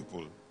of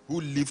people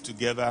who live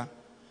together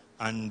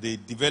and they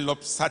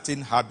develop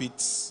certain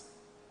habits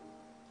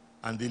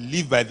and they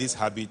live by these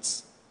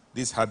habits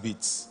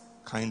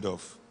kind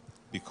of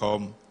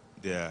become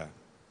their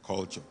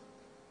culture.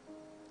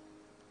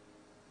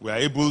 We are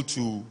able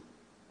to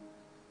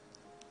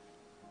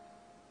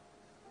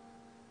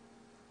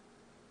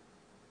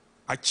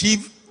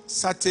achieve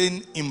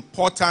certain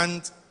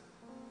important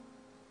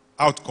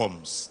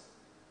outcomes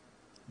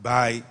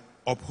by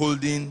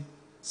upholding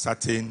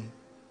certain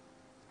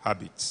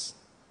habits.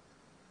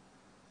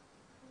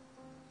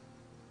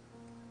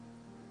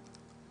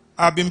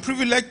 I've been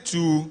privileged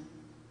to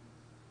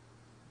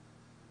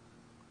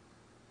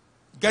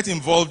get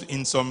involved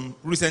in some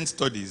recent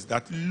studies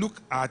that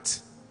look at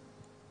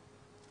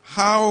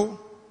how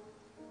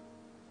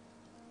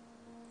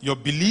your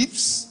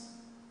beliefs,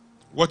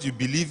 what you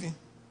believe in,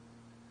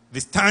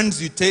 the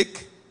stands you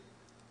take,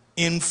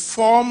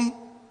 inform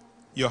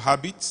your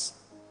habits,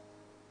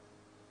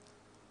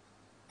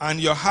 and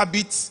your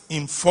habits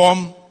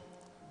inform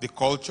the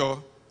culture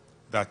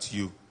that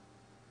you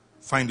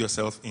find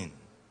yourself in.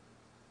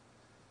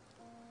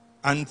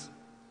 And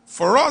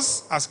for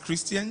us as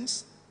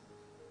Christians,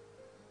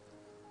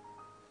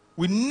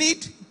 we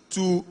need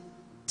to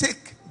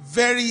take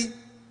very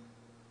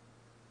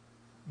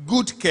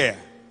good care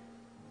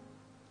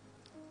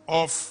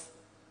of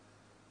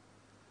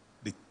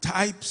the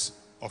types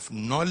of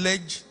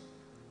knowledge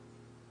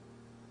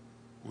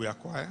we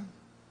acquire,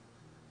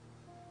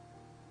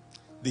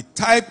 the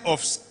type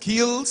of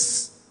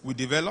skills we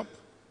develop,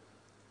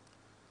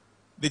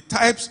 the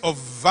types of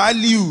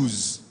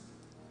values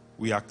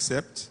we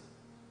accept,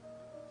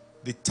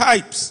 the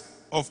types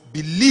of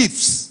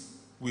beliefs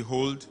we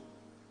hold,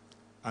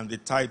 and the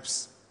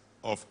types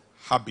of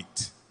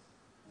habit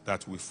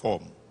that we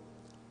form.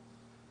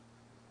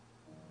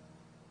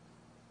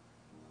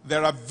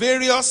 There are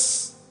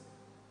various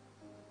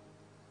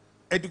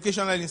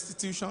educational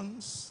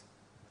institutions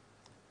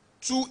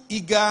too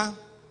eager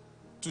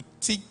to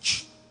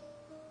teach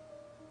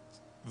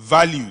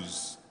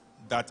values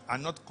that are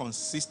not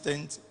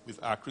consistent with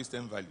our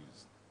Christian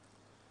values.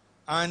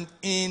 And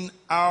in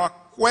our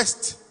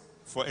quest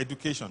for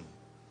education,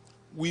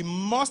 we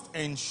must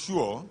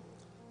ensure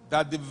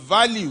that the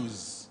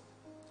values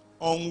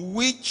on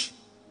which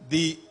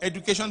the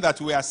education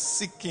that we are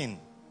seeking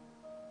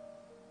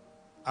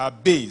are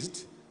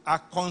based are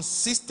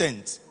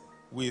consistent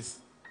with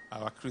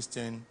our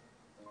Christian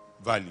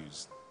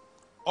values.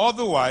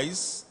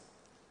 Otherwise,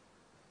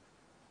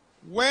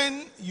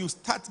 when you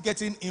start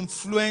getting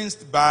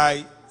influenced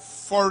by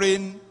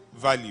foreign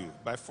value,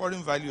 by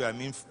foreign value I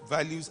mean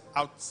values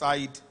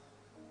outside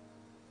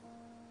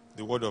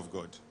the Word of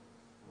God,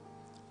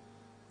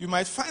 you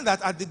might find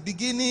that at the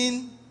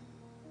beginning,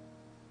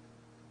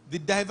 the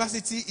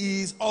diversity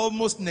is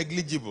almost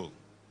negligible.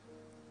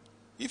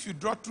 If you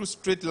draw through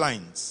straight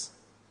lines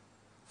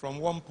from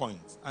one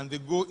point and they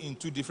go in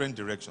two different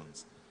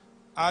directions,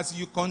 as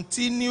you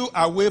continue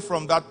away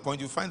from that point,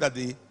 you find that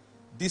the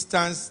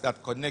distance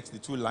that connects the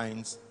two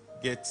lines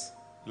gets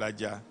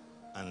larger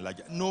and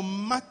larger. No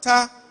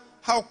matter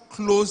how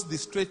close the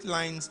straight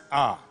lines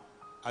are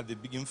at the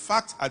beginning. In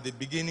fact, at the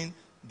beginning,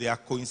 they are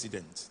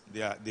coincident.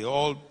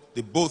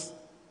 They both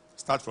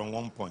start from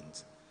one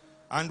point.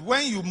 And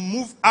when you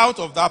move out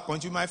of that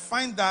point, you might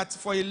find that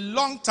for a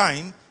long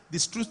time,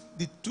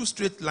 the two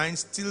straight lines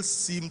still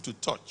seem to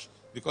touch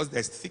because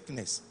there's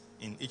thickness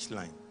in each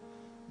line.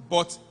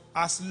 But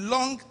as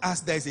long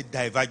as there is a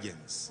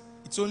divergence,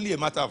 it's only a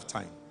matter of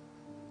time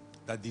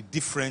that the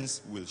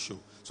difference will show.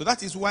 So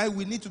that is why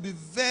we need to be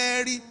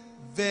very,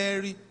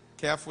 very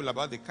careful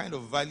about the kind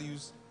of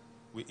values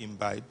we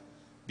imbibe,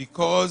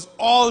 because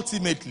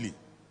ultimately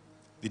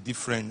the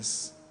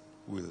difference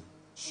will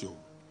show.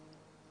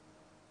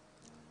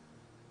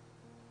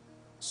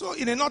 So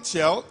in a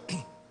nutshell,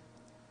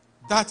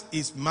 that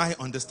is my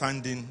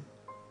understanding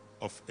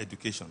of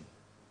education.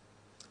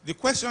 The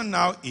question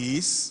now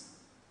is,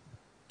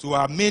 to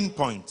our main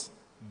point,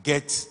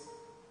 get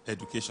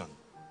education,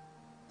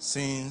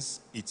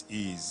 since it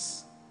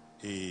is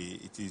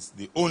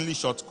the only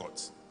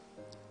shortcut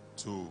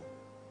to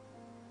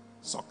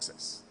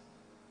success.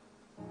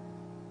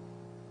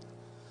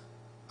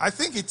 I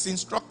think it's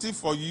instructive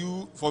for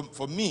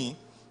me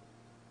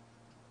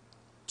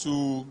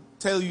to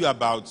tell you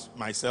about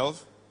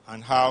myself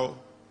and how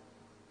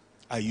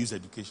I use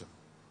education.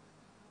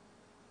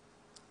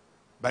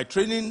 By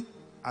training,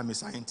 I'm a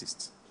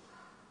scientist.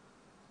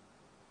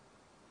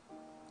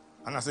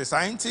 And as a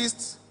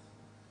scientist,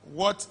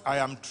 what I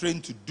am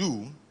trained to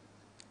do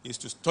is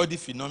to study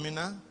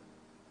phenomena,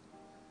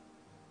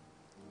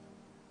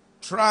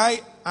 try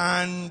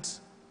and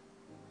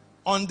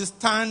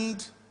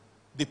understand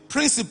the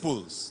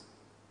principles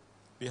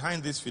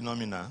behind this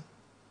phenomena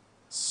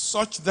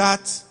such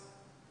that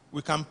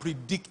we can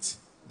predict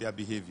their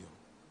behavior.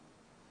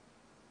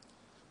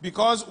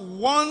 Because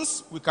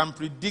once we can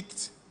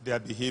predict their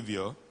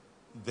behavior,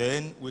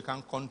 then we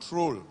can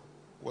control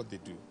what they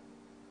do.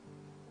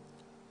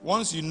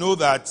 Once you know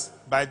that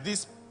by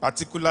this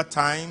particular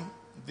time,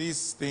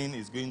 this thing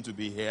is going to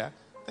be here,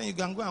 then you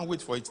can go and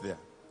wait for it there.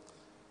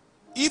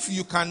 If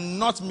you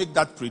cannot make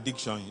that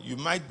prediction, you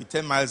might be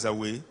 10 miles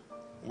away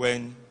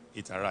when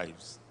it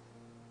arrives.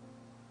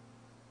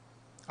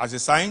 As a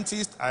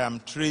scientist, I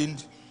am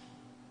trained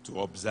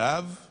to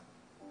observe,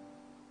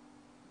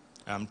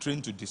 I am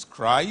trained to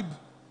describe,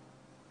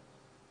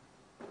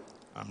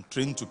 I'm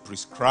trained to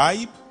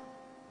prescribe,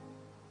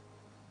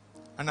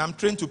 and I'm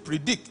trained to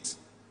predict.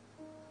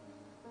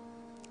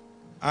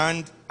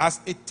 And as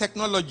a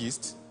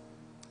technologist,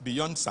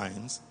 beyond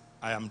science,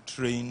 I am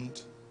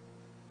trained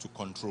to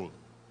control.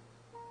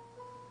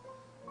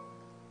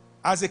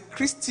 As a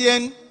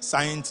Christian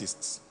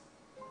scientist,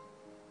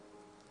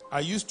 I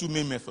use two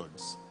main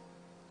methods.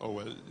 Oh,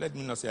 well, let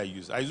me not say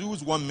I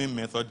use one main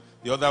method,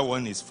 the other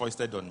one is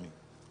foisted on me.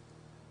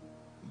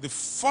 The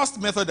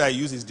first method I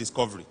use is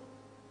discovery.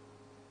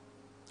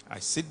 I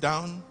sit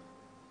down,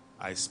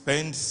 I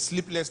spend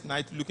sleepless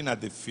nights looking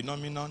at the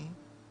phenomenon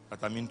that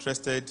I'm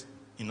interested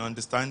in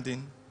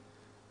understanding.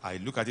 I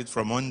look at it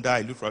from under,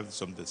 I look at it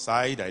from the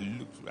side,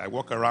 I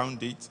walk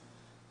around it,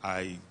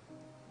 I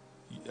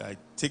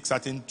take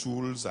certain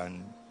tools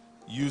and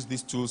use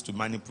these tools to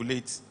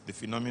manipulate the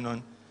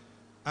phenomenon.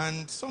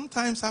 And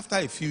sometimes after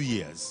a few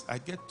years, I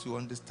get to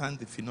understand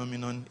the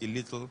phenomenon a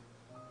little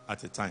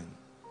at a time.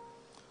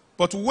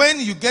 But when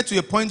you get to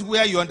a point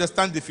where you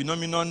understand the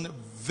phenomenon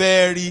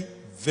very,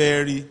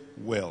 very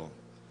well,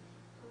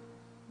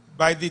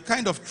 by the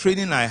kind of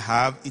training I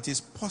have, it is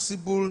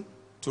possible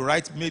to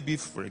write maybe,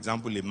 for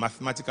example, a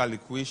mathematical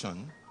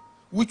equation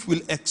which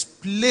will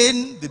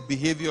explain the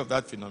behavior of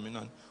that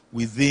phenomenon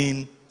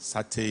within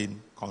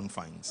certain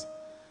confines.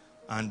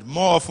 And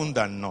more often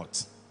than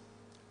not,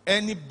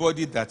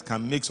 anybody that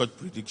can make such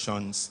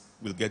predictions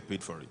will get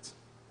paid for it.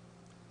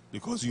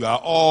 Because you are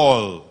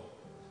all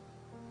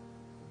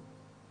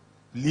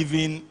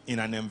living in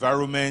an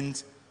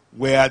environment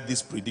where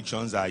these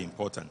predictions are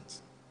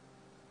important.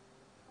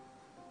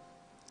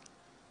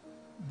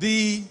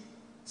 The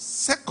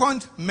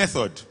second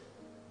method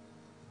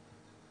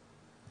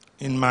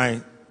in my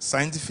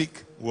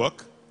scientific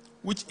work,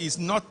 which is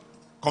not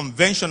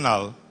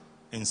conventional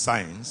in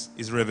science,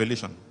 is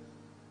revelation.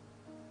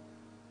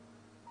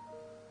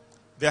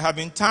 There have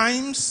been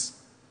times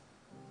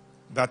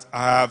that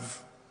I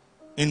have,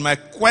 in my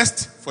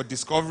quest for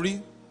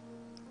discovery,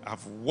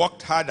 I've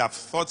worked hard, I've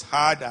thought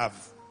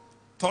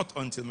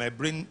until my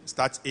brain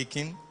starts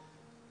aching,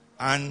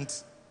 and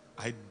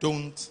I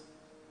don't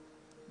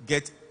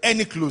get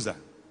any closer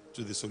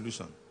to the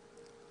solution.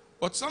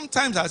 But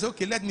sometimes I say,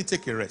 okay, let me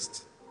take a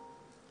rest.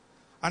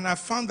 And I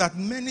found that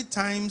many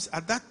times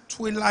at that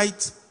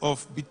twilight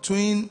of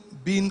between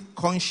being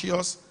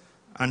conscious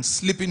and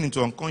slipping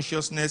into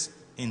unconsciousness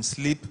in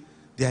sleep,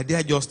 the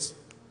idea just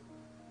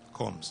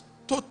comes.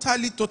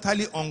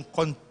 Totally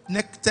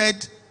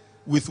unconnected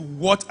with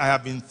what I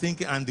have been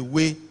thinking and the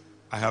way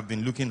I have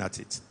been looking at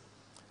it.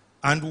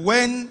 And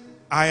when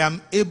I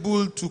am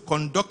able to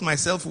conduct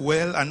myself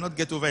well and not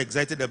get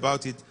overexcited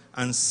about it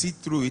and sit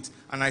through it,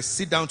 and I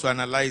sit down to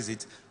analyze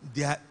it,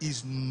 there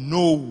is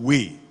no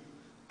way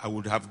I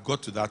would have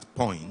got to that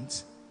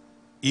point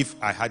if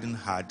I hadn't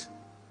had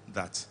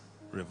that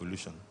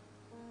revolution.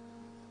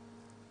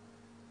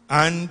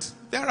 And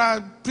there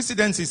are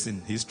precedences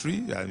in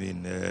history. I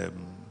mean,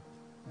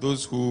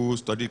 those who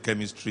study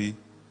chemistry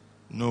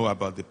know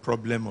about the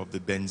problem of the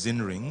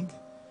benzene ring,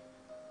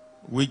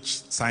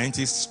 which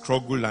scientists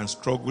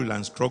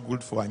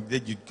struggled for, and they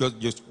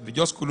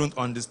just couldn't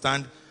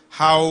understand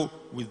how,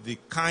 with the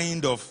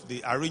kind of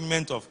the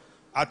arrangement of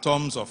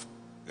atoms of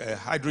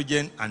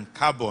hydrogen and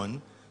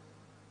carbon,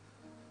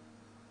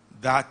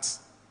 that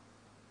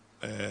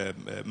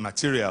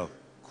material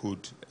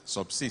could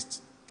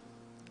subsist.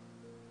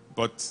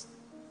 But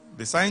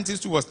the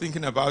scientist who was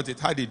thinking about it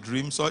had a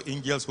dream, saw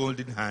angels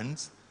holding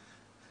hands,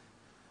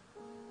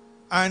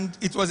 and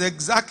it was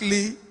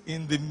exactly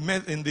in the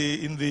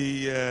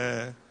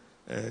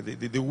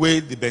way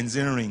the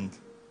benzene ring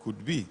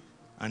could be.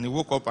 And he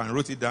woke up and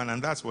wrote it down,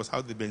 and that was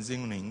how the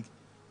benzene ring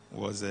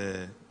was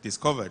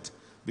discovered.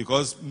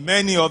 Because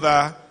many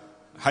other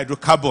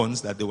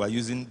hydrocarbons that they were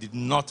using did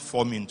not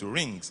form into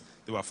rings.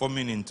 They were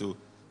forming into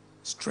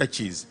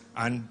stretches.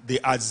 And they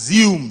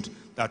assumed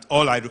that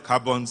all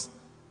hydrocarbons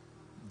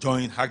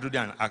joined,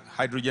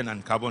 hydrogen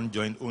and carbon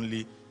joined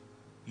only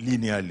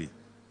linearly.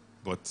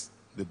 But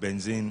the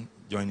benzene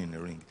joined in a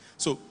ring.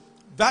 So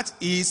that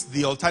is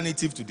the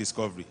alternative to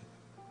discovery,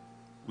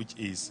 which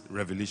is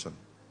revelation.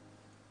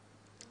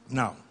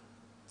 Now,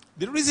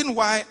 the reason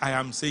why I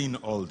am saying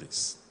all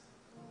this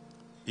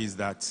is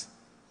that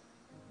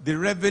to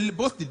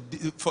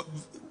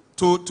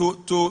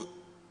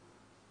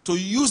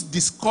use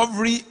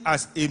discovery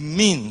as a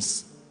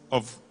means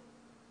of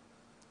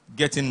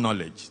getting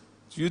knowledge.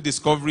 To use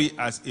discovery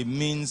as a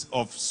means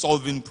of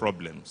solving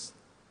problems.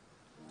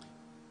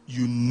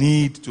 You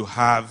need to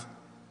have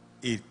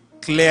a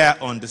clear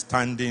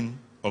understanding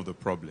of the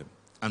problem.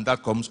 And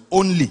that comes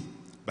only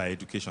by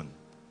education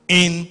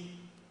in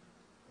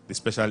the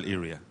special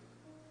area.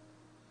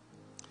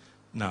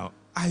 Now,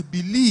 I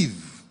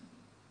believe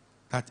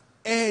that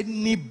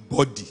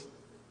anybody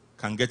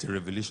can get a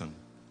revelation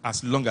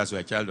as long as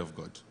you're a child of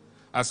God.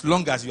 As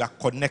long as you are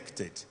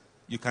connected,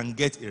 you can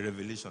get a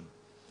revelation.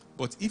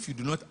 But if you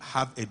do not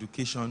have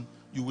education,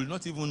 you will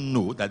not even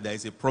know that there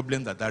is a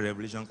problem that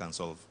revelation can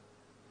solve.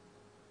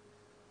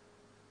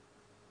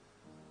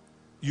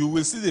 You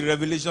will see the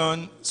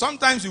revelation.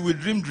 Sometimes you will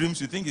dream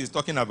dreams, you think he's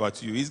talking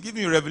about you. He's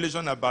giving you a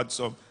revelation about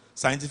some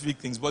scientific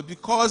things. But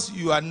because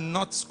you are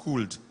not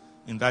schooled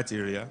in that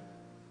area,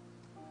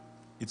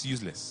 it's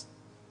useless.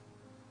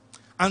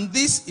 And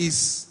this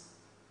is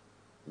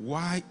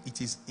why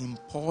it is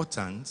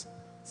important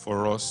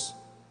for us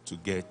to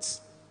get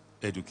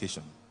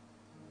education.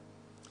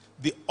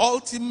 The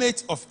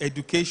ultimate of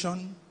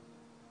education,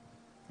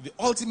 the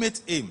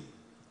ultimate aim,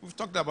 we've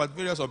talked about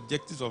various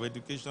objectives of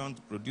education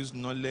to produce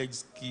knowledge,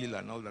 skill,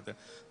 and all that.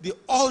 The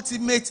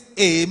ultimate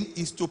aim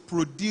is to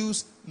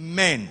produce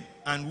men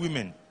and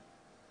women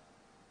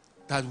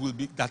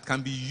that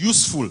can be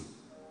useful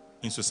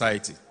in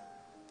society.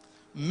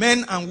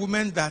 Men and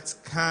women that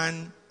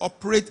can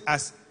operate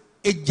as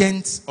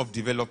agents of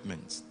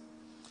development.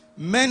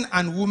 Men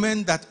and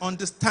women that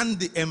understand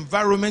the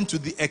environment to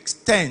the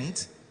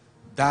extent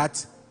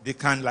that they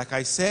can, like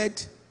I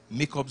said,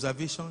 make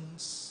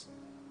observations,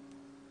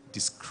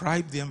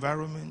 describe the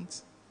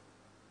environment,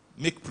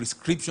 make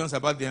prescriptions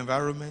about the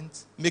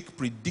environment, make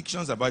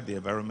predictions about the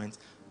environment,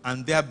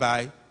 and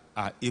thereby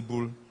are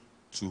able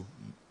to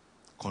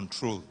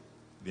control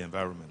the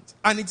environment.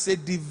 And it's a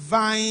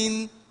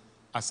divine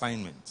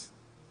assignment.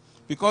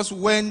 Because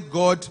when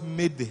God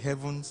made the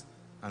heavens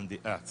and the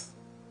earth,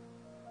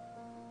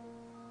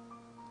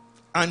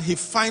 and he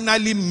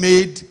finally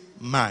made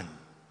man,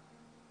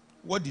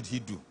 what did he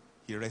do?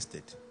 He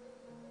rested.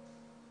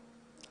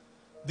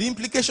 The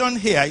implication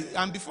here,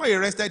 and before he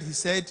rested, he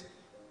said,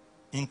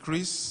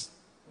 increase,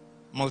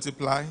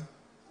 multiply,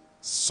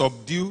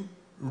 subdue,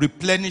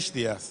 replenish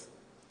the earth.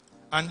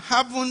 And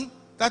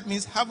that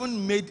means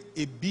having made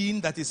a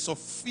being that is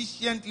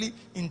sufficiently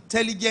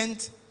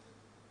intelligent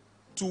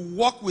to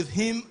work with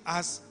him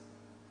as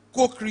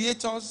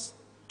co-creators,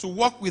 to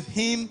work with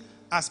him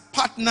as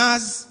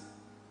partners,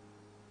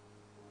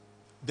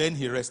 then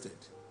he rested.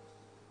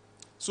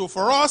 So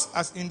for us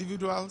as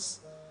individuals,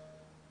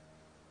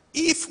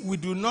 if we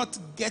do not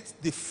get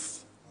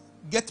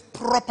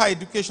proper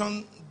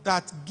education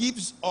that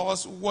gives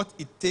us what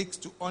it takes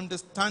to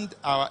understand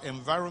our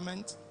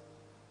environment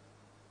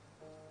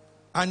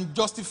and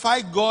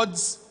justify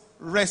God's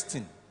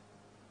resting,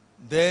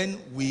 then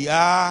we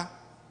are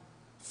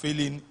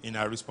failing in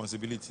our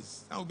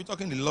responsibilities. And we'll be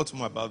talking a lot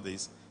more about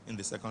this in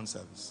the second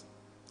service.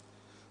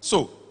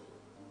 So,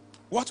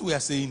 what we are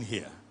saying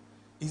here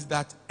is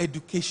that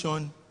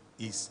education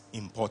is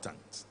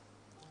important.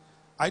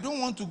 I don't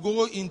want to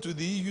go into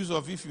the issues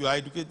of if you are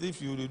educated,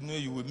 if you know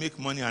you will make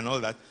money and all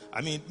that.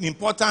 I mean,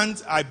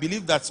 important, I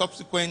believe that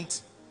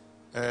subsequent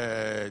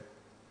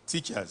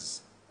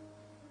teachers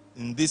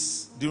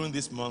during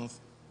this month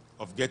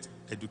of Get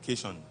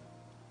Education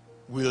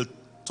will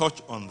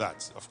touch on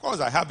that. Of course,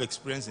 I have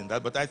experience in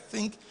that, but I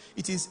think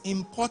it is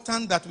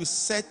important that we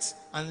set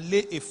and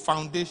lay a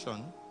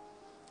foundation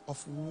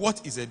of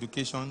what is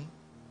education,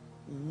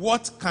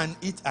 what can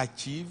it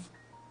achieve,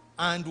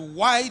 and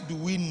why do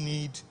we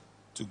need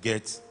to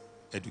get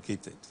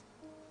educated.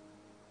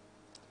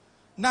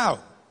 Now,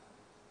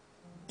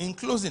 in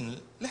closing,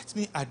 let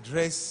me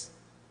address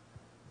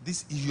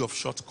this issue of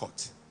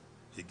shortcut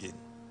again.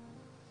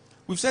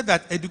 We've said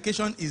that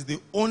education is the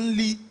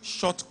only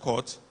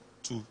shortcut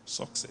to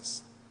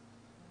success.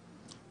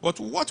 But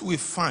what we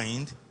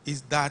find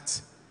is that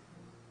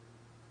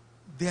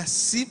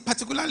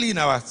particularly in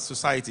our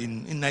society,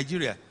 in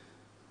Nigeria,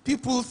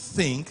 people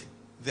think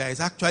there is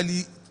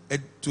actually,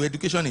 to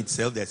education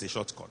itself, there's a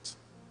shortcut.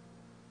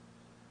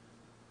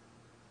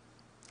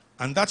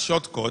 And that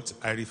shortcut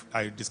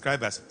I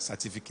describe as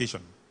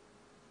certification.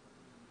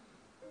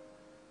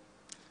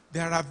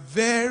 There are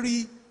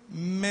very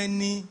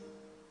many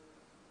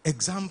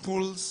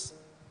examples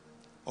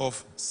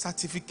of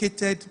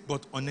certificated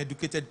but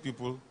uneducated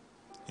people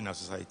in our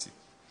society.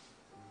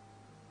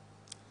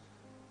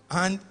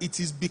 And it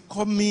is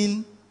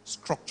becoming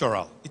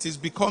structural. It is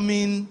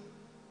becoming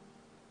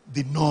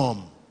the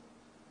norm.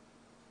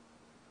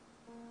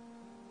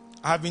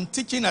 I have been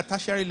teaching at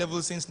tertiary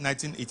level since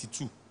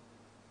 1982.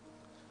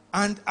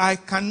 And I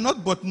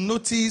cannot but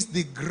notice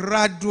the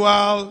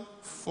gradual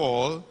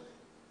fall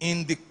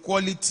in the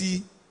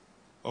quality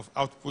of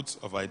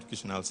outputs of our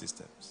educational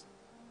systems.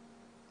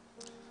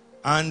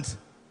 And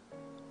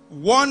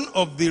one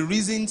of the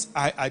reasons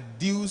I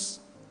adduce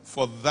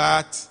for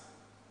that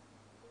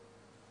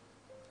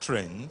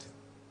trend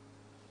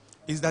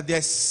is that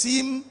there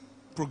seem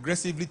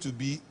progressively to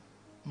be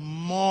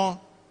more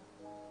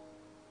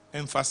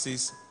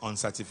emphasis on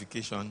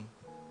certification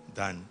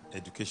than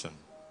education.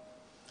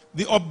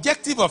 The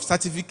objective of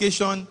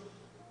certification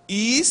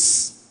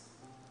is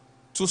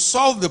to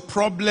solve the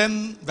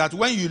problem that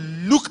when you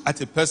look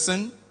at a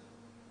person,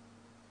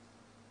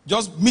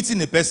 just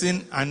meeting a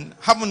person and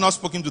having not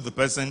spoken to the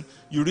person,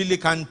 you really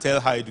can't tell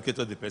how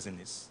educated the person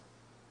is.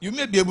 You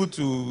may be able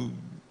to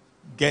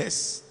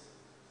guess,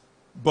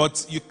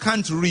 but you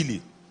can't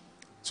really.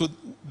 So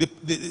the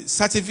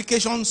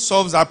certification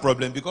solves that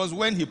problem, because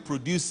when he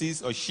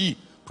produces or she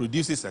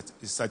produces a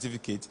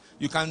certificate,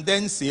 you can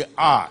then say,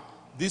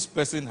 this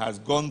person has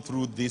gone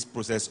through this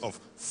process of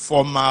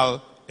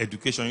formal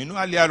education. You know,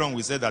 earlier on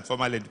we said that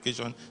formal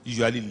education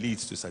usually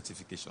leads to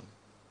certification.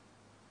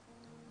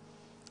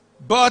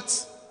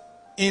 But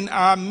in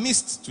our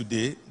midst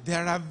today,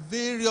 there are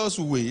various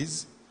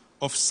ways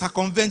of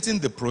circumventing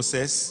the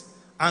process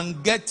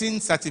and getting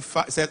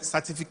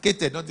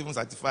certificated, not even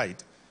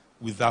certified,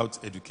 without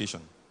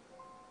education.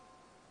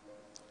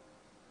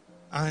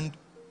 And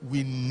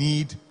we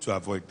need to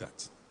avoid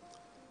that.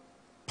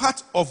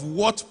 Part of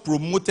what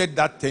promoted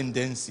that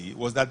tendency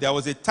was that there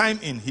was a time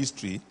in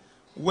history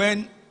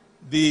when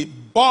the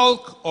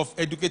bulk of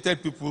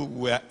educated people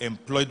were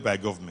employed by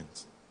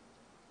government.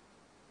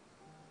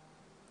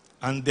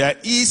 And there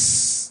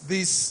is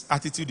this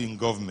attitude in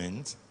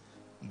government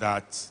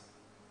that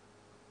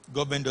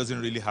government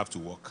doesn't really have to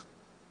work.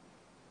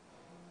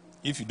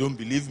 If you don't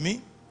believe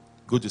me,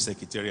 go to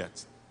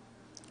Secretariat.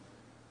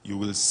 You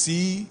will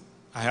see,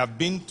 I have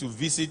been to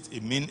visit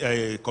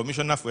a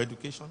commissioner for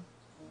education.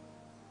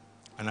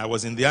 And I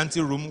was in the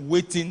ante room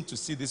waiting to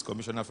see this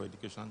commissioner for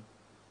education.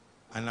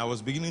 And I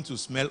was beginning to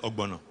smell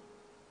ogbono.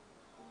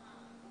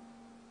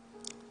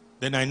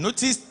 Then I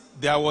noticed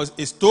there was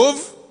a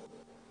stove.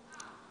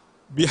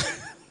 There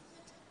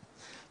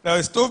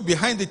was a stove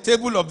behind the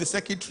table of the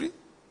secretary.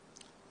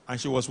 And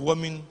she was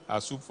warming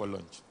her soup for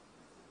lunch.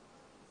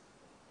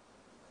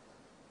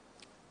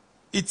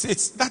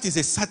 That is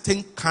a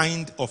certain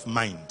kind of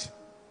mind.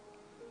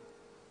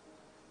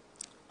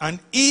 And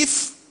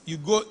if you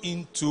go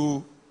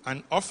into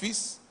an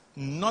office,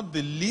 not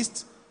the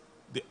least,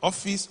 the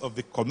office of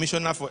the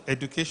Commissioner for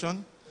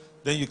Education,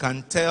 then you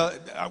can tell,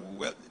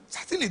 well,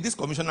 certainly this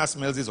commissioner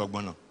smells this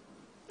ogbono.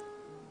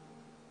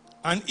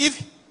 And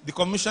if the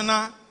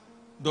commissioner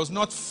does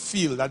not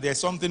feel that there's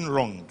something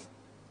wrong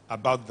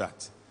about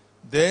that,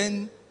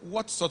 then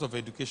what sort of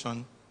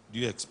education do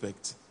you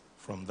expect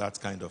from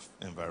that kind of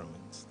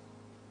environment?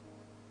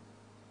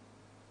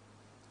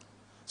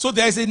 So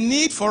there is a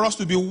need for us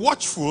to be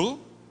watchful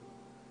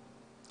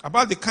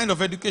about the kind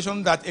of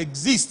education that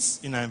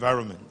exists in our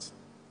environment,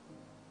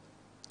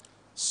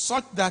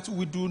 such that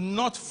we do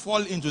not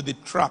fall into the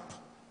trap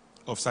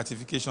of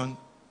certification,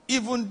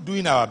 even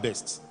doing our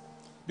best.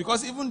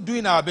 Because even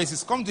doing our best,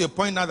 it's come to a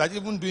point now that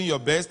even doing your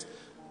best,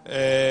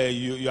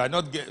 you are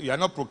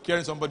not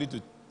procuring somebody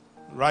to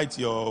write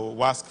your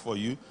WASC for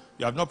you.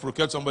 You have not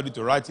procured somebody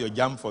to write your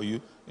JAM for you.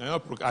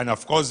 And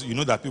of course, you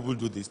know that people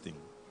do this thing.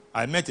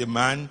 I met a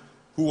man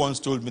who once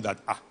told me that,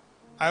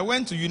 I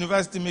went to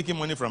university making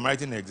money from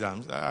writing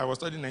exams. I was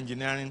studying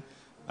engineering,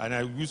 and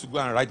I used to go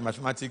and write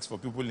mathematics for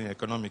people in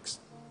economics.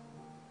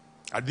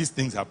 And these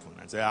things happen.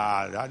 And say,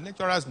 our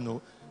lecturers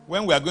know.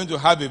 When we are going to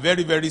have a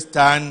very, very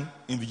stern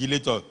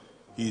invigilator,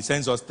 he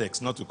sends us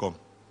text not to come.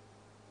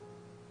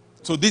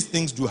 So these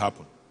things do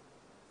happen.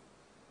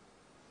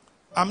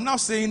 I'm now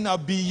saying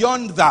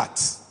beyond that,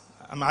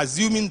 I'm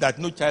assuming that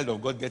no child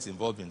of God gets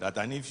involved in that.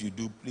 And if you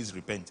do, please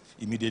repent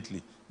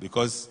immediately,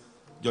 because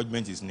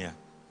judgment is near.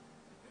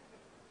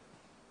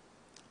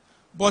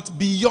 But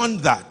beyond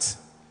that,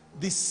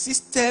 the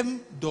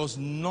system does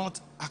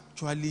not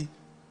actually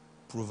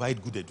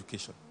provide good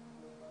education.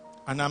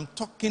 And I'm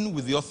talking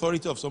with the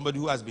authority of somebody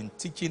who has been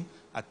teaching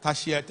at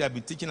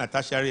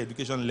tertiary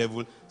education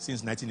level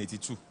since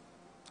 1982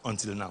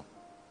 until now.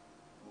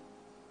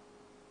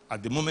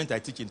 At the moment, I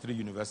teach in 3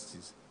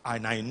 universities,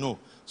 and I know.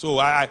 So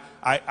I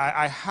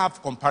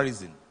have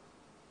comparison.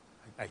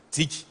 I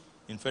teach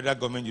in federal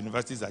government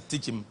universities, I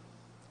teach in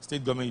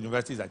state government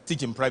universities, I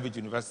teach in private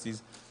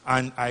universities,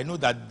 and I know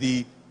that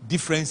the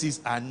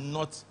differences are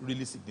not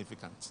really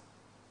significant.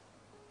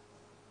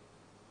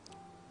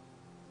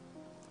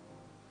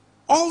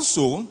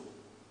 Also,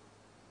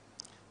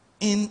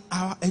 in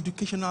our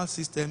educational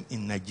system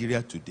in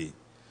Nigeria today,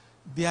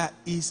 there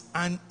is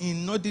an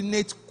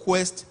inordinate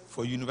quest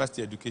for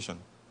university education.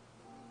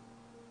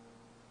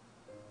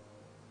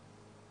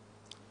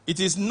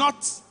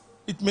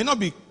 It may not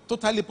be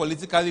totally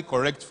politically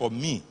correct for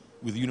me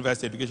with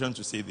university education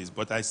to say this,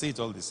 but I say it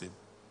all the same.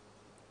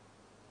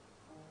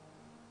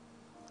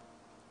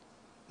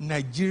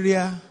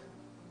 Nigeria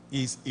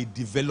is a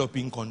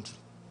developing country.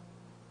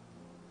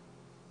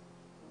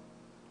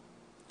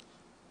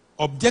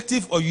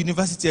 Objective of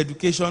university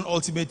education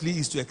ultimately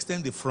is to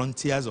extend the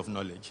frontiers of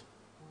knowledge.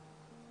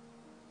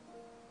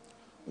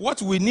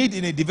 What we need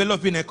in a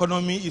developing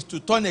economy is to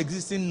turn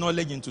existing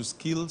knowledge into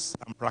skills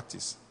and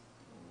practice.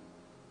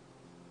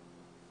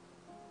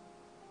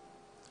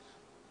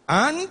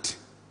 And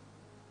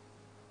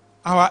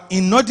our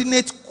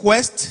inordinate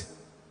quest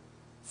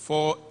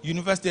for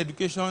university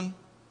education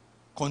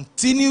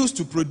continues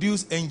to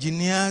produce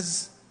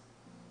engineers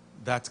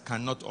that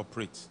cannot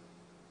operate.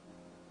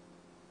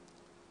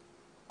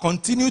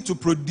 Continue to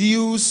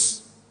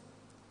produce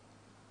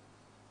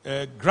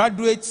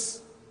graduates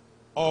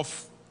of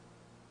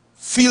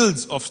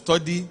fields of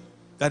study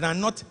that are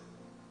not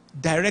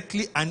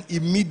directly and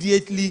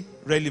immediately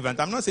relevant.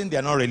 I'm not saying they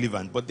are not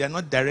relevant, but they are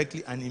not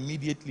directly and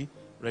immediately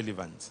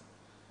relevant.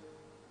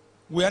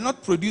 We are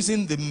not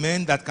producing the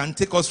men that can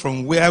take us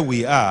from where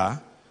we are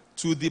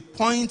to the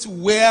point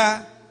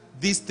where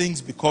these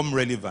things become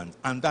relevant,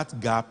 and that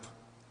gap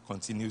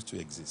continues to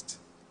exist.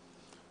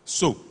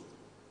 So,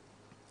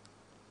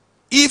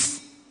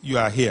 if you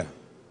are here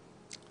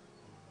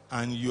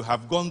and you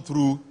have gone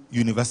through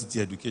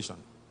university education,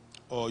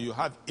 or you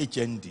have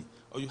HND,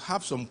 or you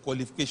have some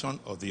qualification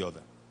or the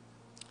other,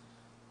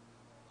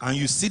 and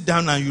you sit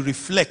down and you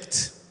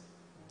reflect,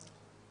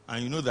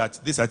 and you know that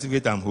this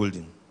certificate I'm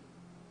holding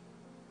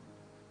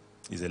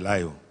is a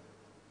lie.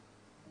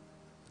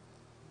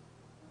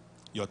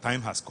 Your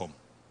time has come.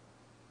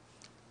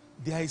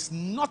 There is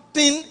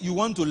nothing you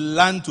want to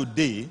learn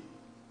today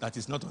that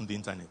is not on the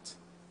internet.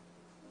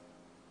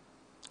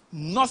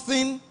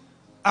 Nothing,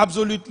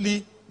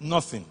 absolutely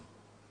nothing.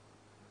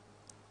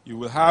 You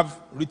will have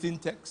written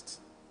text.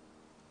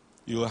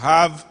 You will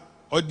have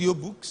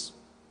audiobooks.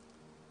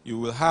 You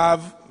will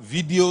have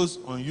videos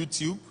on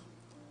YouTube.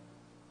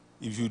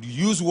 If you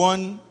use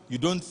one, you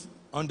don't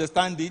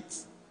understand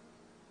it,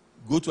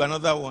 go to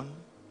another one.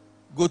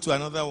 Go to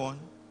another one.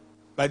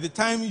 By the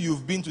time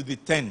you've been to the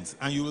 10th,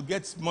 and you will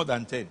get more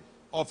than 10,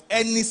 of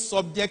any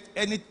subject,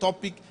 any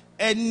topic,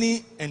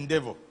 any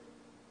endeavor.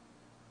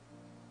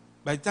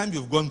 By the time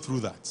you've gone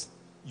through that,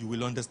 you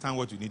will understand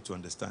what you need to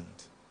understand.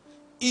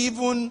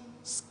 Even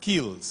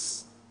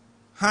skills,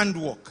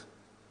 handwork,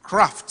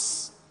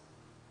 crafts.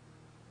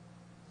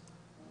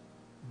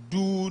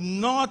 Do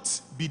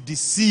not be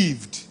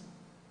deceived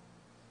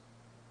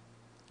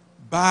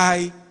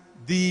by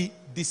the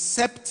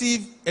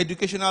deceptive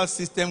educational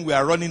system we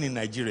are running in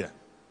Nigeria,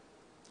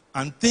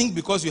 and think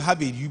because you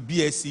have a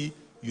BSc,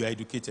 you are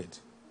educated.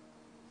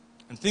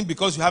 And think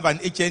because you have an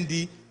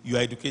HND, you are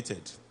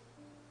educated.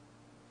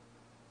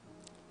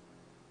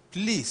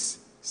 Please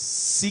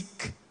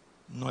seek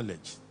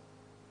knowledge.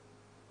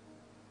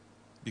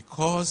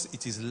 Because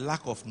it is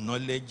lack of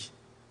knowledge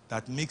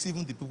that makes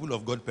even the people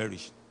of God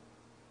perish.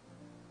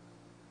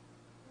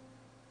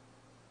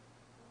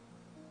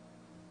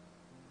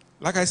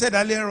 Like I said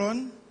earlier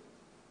on,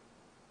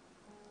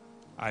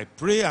 I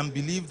pray and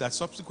believe that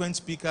subsequent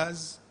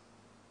speakers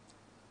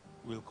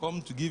will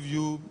come to give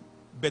you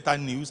better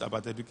news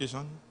about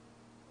education,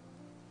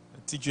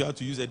 teach you how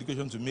to use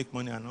education to make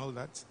money and all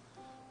that.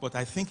 But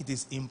I think it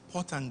is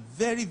important,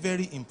 very,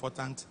 very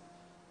important,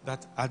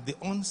 that at the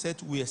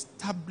onset we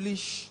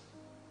establish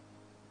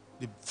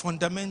the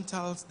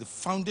fundamentals, the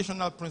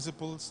foundational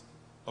principles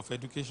of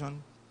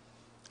education,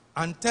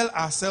 and tell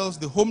ourselves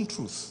the home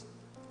truth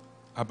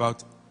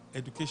about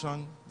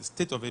education, the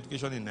state of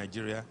education in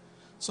Nigeria,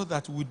 so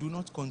that we do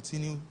not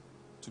continue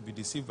to be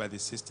deceived by the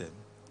system.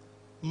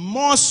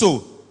 More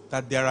so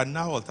that there are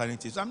now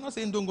alternatives. I'm not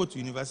saying don't go to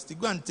university,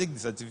 go and take the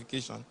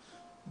certification,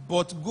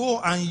 but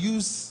go and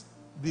use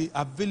the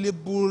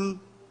available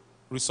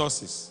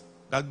resources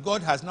that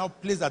God has now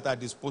placed at our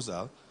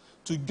disposal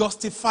to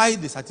justify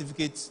the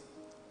certificate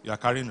you are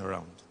carrying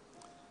around.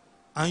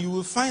 And you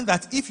will find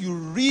that if you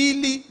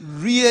really,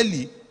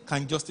 really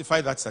can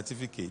justify that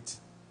certificate,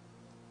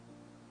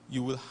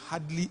 you will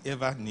hardly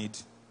ever need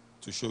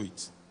to show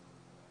it.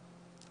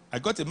 I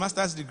got a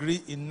master's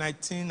degree in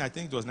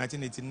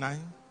 1989.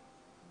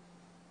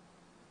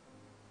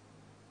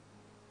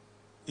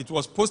 It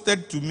was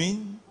posted to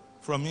me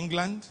from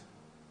England.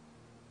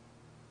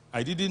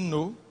 I didn't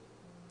know.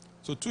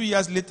 So 2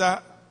 years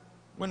later,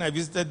 when I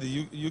visited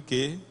the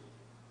UK,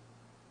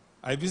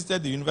 I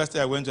visited the university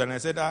I went to, and I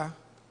said, I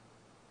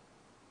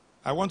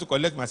want to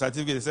collect my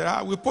certificate. They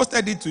said, we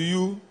posted it to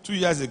you 2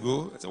 years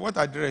ago. I said, what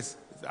address?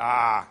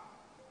 Said,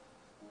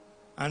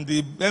 and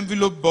the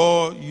envelope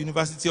bore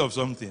University of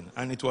something,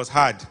 and it was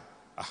hard.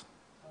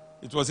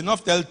 It was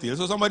enough telltale,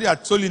 so somebody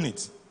had stolen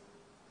it.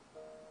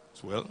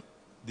 So, well,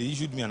 they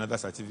issued me another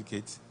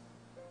certificate,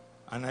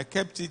 and I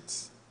kept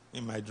it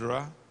in my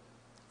drawer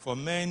for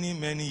many,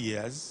 many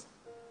years,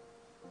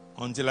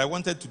 until I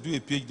wanted to do a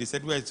PhD. They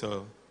said, well, it's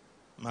a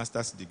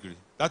master's degree.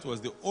 That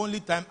was the only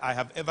time I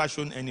have ever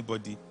shown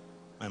anybody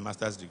my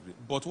master's degree.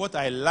 But what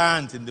I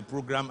learned in the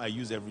program, I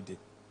use every day.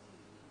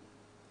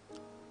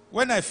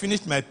 When I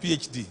finished my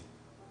PhD,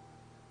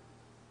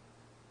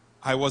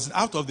 I was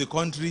out of the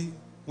country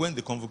when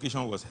the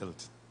convocation was held.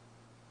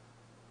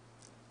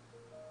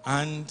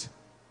 And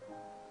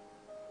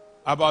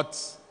about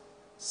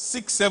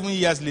 6-7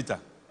 years later,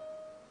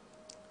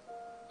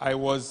 I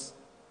was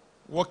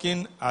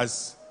working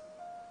as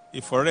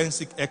a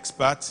forensic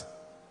expert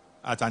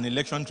at an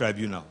election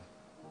tribunal.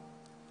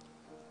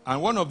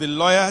 And one of the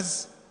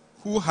lawyers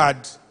who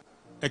had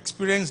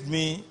experienced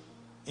me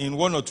in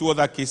 1 or 2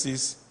 other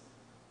cases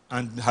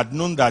and had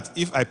known that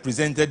if I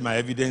presented my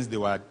evidence, they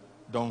were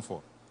done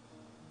for,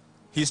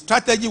 His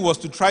strategy was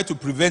to try to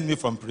prevent me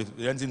from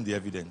presenting the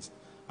evidence.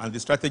 And the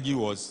strategy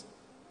was,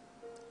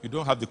 you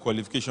don't have the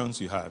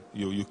qualifications you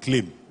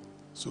claim.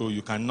 So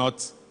you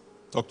cannot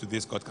talk to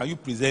this court. Can you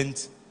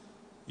present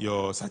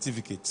your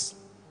certificates?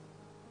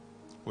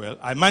 Well,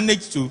 I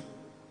managed to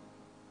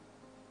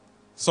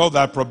solve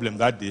that problem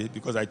that day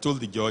because I told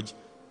the judge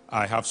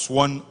I have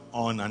sworn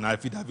on an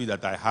affidavit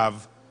that I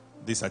have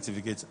this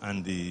certificate,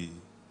 and the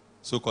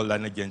so-called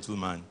learned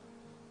gentleman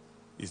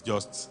is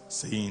just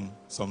saying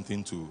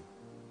something to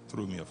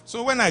throw me off.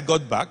 So when I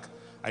got back,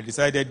 I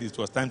decided it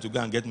was time to go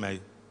and get my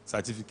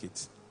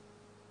certificate.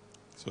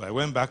 So I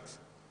went back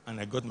and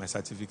I got my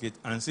certificate,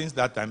 and since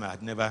that time I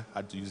had never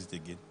had to use it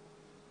again.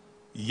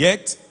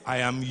 Yet I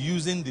am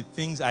using the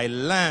things I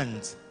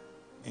learned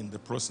in the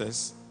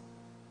process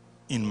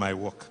in my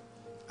work.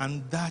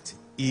 And that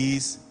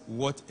is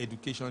what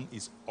education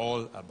is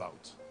all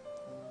about.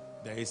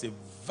 There is a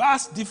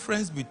vast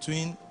difference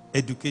between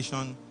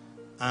education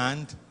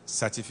and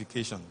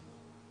certification.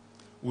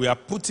 We are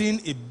putting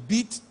a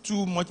bit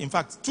too much, in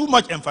fact, too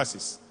much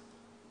emphasis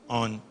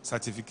on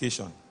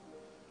certification.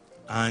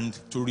 And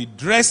to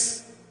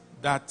redress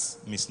that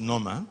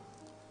misnomer,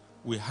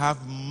 we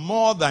have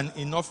more than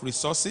enough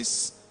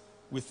resources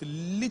with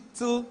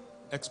little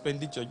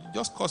expenditure. It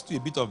just costs you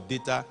a bit of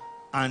data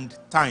and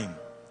time.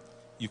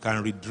 You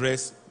can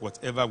redress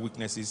whatever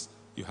weaknesses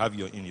you have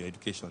in your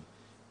education.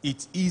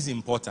 It is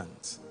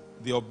important.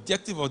 The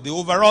objective or the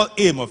overall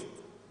aim of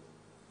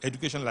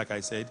education, like I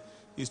said,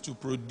 is to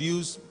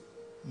produce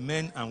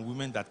men and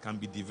women that can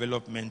be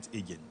development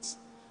agents.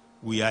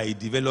 We are a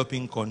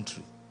developing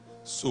country,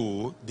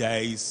 so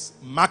there is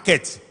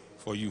market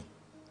for you.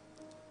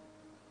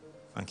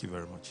 Thank you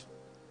very much.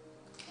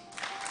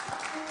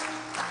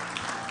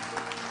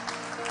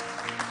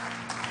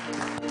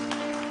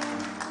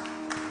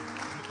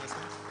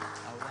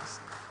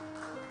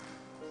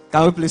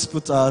 Can we please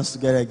put us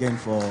together again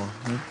for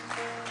him?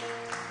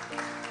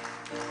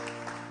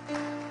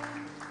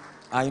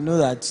 I know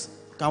that,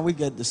 can we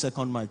get the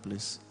second mic,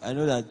 please? I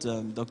know that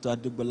Dr.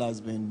 Adegboola has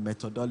been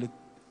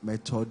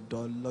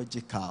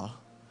methodological.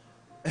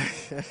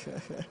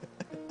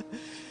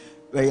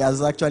 Where he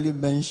has actually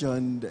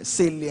mentioned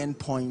salient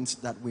points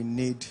that we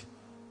need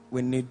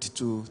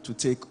to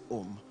take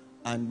home.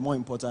 And more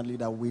importantly,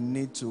 that we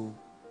need to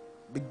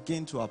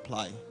begin to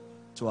apply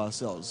to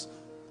ourselves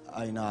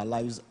in our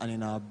lives and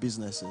in our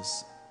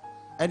businesses.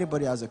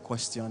 Anybody has a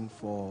question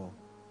for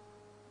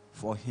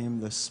him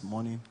this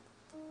morning?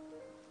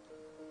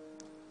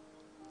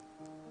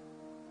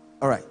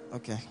 All right,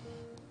 okay.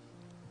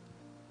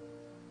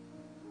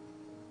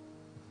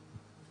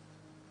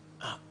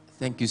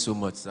 Thank you so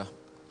much, sir.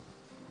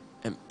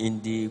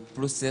 In the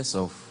process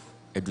of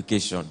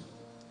education,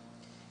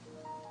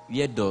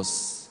 where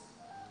does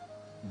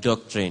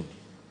doctrine,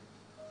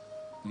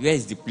 where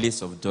is the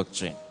place of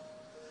doctrine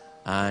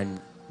and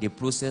the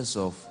process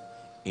of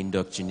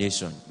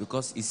indoctrination?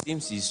 Because it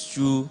seems it's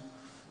through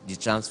the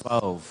transfer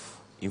of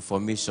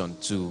information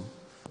to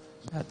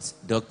that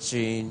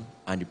doctrine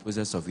and the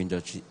process of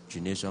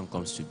indoctrination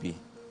comes to be.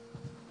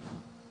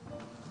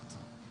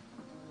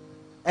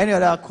 Any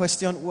other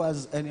question? Who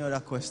has any other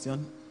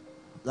question?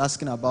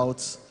 Asking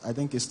about, I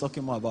think he's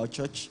talking more about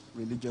church,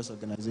 religious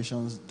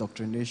organizations,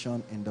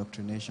 doctrination,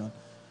 indoctrination.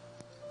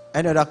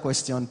 Any other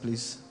question,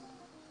 please?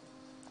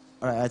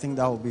 All right, I think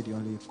that will be the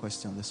only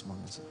question this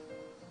morning, sir.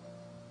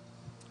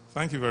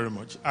 Thank you very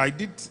much.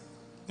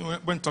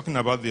 When talking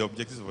about the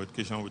objectives of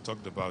education, we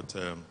talked about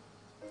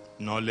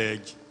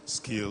knowledge,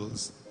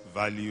 skills,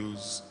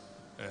 values,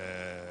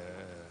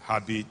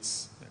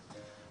 habits.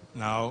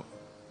 Now,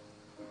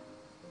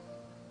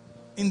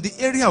 in the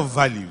area of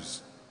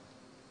values,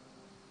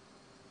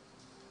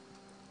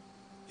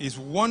 is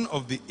one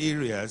of the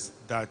areas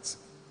that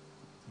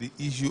the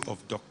issue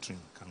of doctrine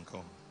can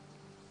come.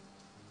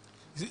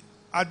 You see,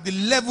 at the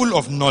level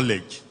of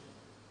knowledge,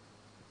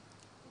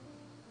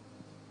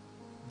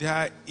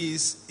 there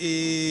is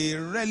a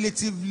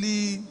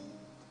relatively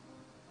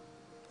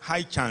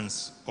high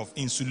chance of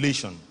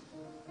insulation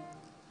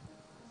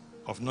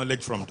of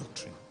knowledge from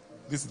doctrine.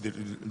 This is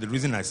the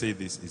reason I say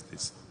this is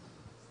this.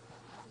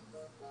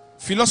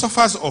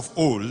 Philosophers of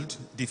old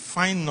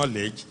define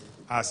knowledge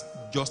as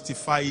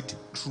justified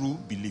true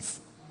belief.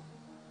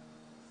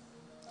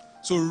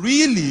 So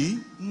really,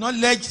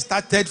 knowledge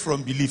started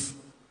from belief.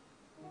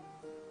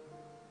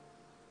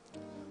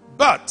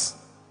 But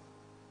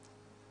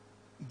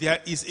there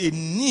is a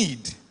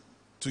need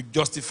to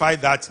justify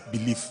that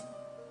belief.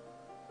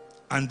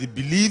 And the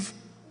belief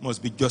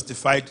must be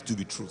justified to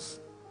be truth.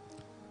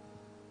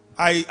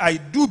 I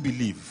do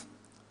believe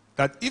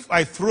that if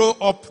I throw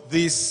up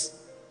this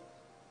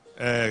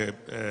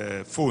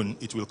phone,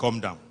 it will come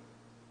down.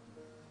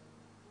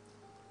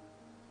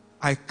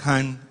 I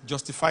can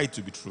justify it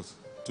to be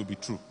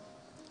true.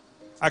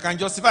 I can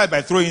justify it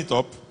by throwing it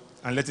up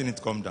and letting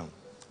it come down.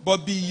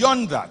 But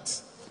beyond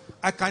that,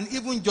 I can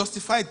even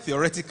justify it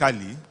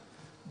theoretically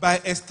by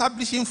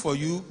establishing for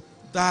you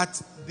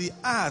that the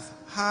earth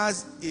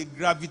has a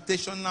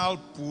gravitational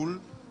pull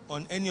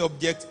on any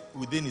object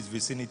within its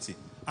vicinity.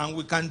 And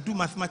we can do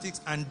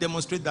mathematics and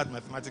demonstrate that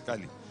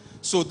mathematically.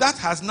 So that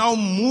has now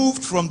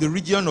moved from the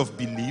region of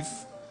belief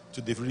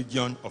to the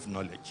region of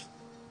knowledge.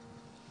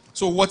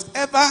 So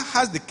whatever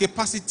has the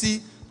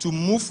capacity to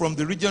move from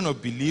the region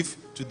of belief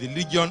to the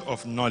region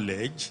of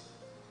knowledge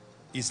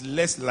is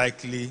less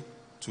likely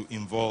to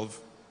involve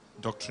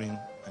doctrine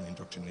and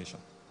indoctrination.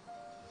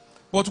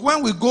 But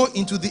when we go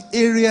into the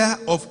area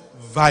of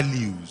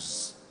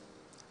values,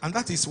 and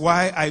that is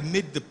why I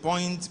made the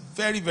point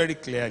very, very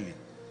clearly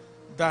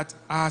that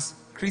as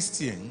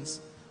Christians,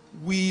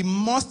 we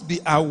must be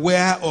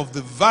aware of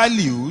the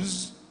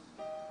values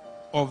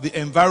of the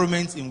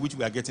environment in which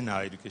we are getting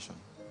our education.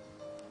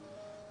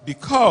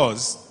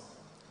 Because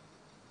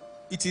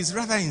it is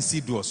rather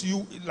insidious.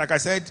 Like I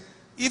said,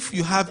 if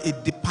you have a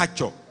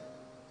departure,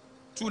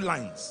 2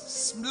 lines,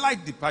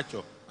 slight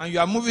departure, and you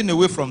are moving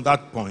away from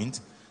that point,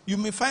 you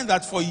may find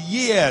that for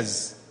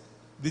years,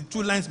 the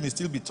 2 lines may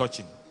still be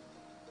touching.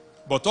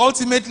 But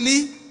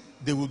ultimately,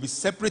 they will be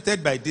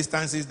separated by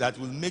distances that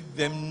will make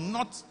them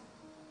not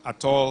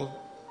at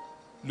all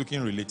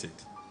looking related.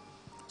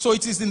 So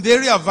it is in the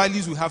area of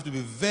values we have to be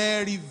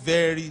very,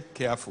 very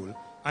careful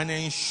and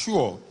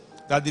ensure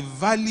that the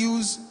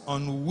values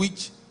on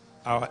which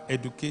our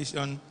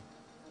education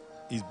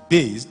is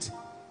based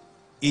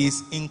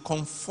is in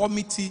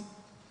conformity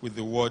with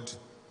the Word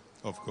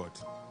of God.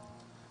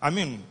 I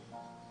mean,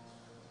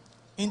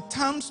 in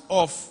terms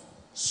of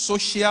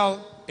social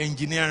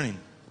engineering,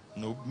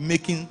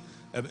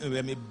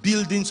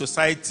 building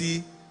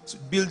society,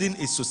 building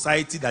a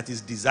society that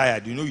is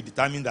desired. You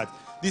determine that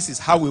this is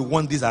how we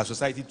want this our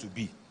society to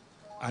be.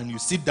 And you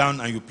sit down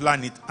and you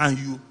plan it and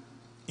you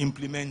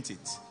implement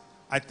it.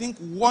 I think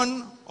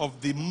one of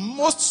the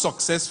most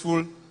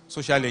successful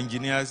social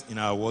engineers in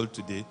our world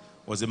today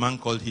was a man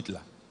called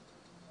Hitler.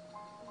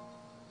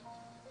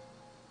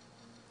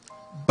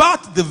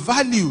 But the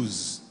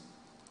values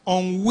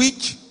on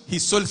which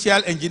his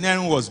social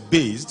engineering was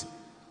based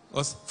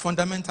was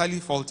fundamentally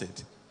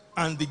faulted.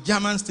 And the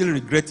Germans still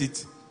regret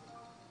it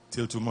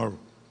till tomorrow.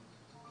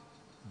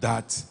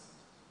 That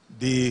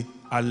they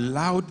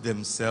allowed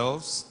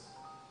themselves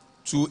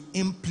to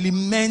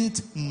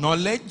implement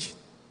knowledge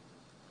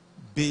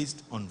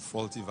based on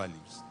faulty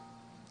values.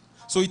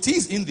 So it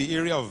is in the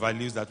area of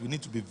values that we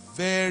need to be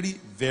very,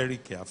 very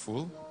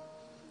careful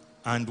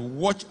and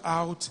watch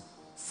out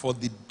for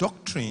the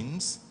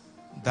doctrines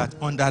that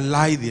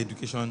underlie the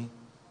education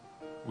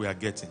we are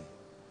getting.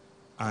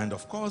 And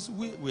of course,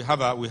 we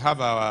have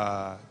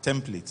our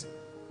template,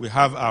 we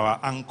have our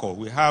anchor,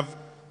 we have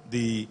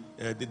the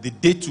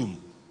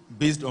datum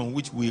based on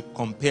which we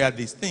compare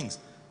these things.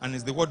 And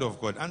it's the Word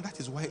of God. And that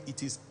is why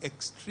it is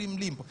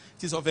extremely important.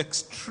 It is of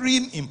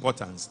extreme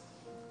importance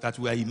that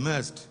we are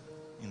immersed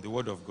in the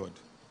Word of God,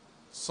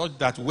 so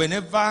that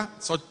whenever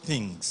such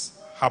things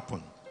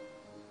happen,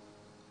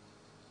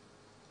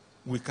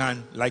 we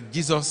can, like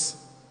Jesus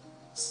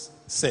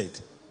said,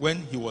 when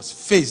he was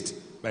faced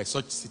by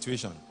such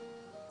situation,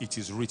 it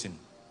is written.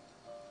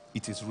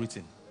 It is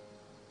written.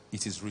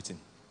 It is written.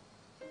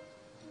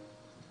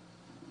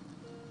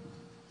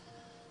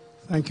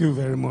 Thank you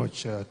very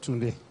much,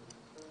 Tunde.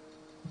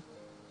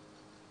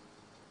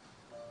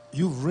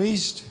 You've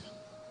raised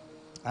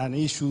an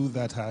issue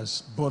that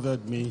has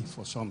bothered me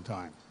for some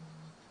time.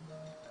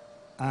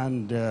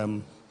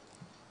 And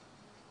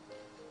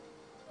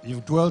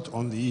you've dwelt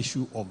on the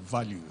issue of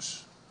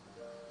values.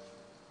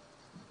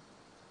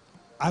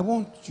 I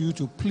want you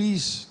to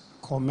please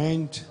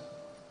comment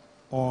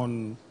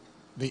on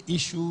the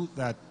issue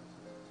that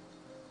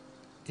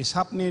is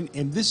happening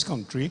in this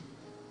country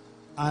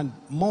and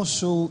more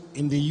so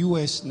in the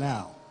U.S.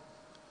 now,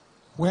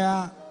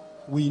 where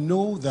we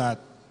know that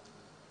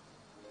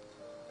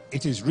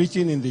it is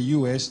written in the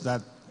U.S.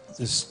 that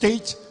the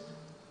state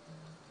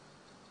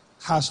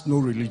has no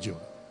religion.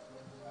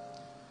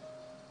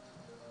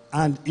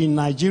 And in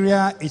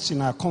Nigeria, it's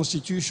in our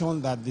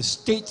constitution that the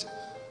state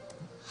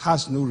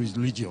has no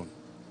religion.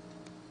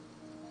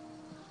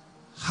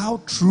 How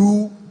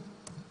true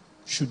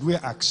should we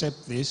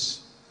accept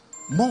this,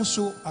 more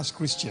so as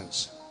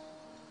Christians?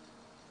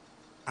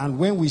 And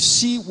when we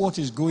see what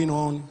is going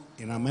on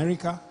in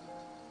America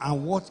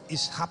and what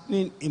is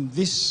happening in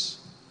this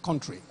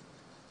country,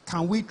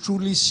 can we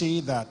truly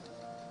say that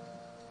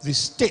the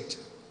state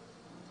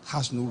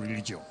has no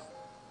religion?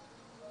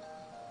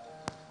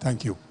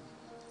 Thank you,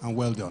 and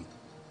well done.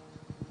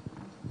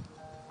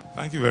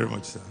 Thank you very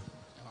much, sir.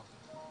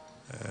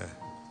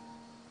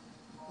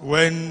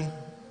 When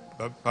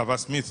Papa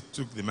Smith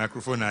took the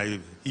microphone, I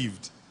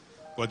heaved.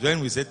 But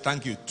when we said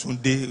thank you,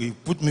 Tunde, he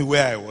put me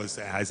where I was.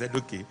 I said,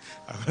 okay,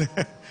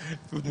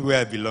 put me where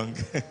I belong.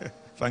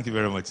 Thank you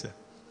very much, sir.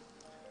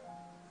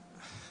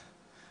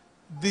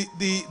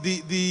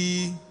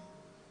 The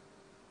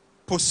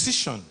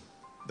position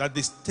that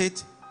the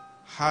state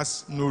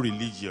has no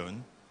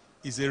religion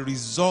is a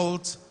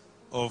result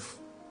of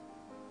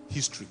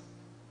history.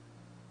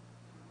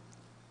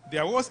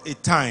 There was a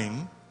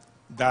time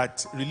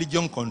that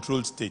religion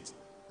controlled state.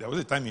 There was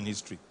a time in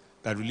history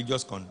that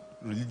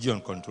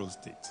religion controlled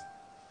state.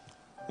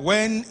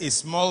 When a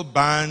small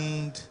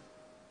band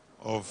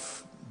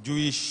of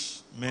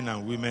Jewish men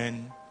and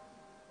women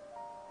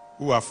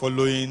who are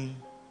following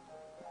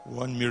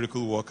one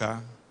miracle worker,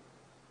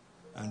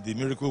 and the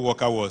miracle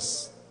worker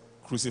was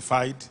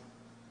crucified,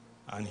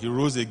 and he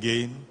rose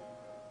again,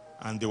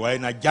 and they were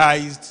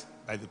energized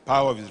by the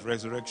power of his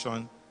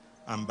resurrection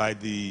and by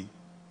the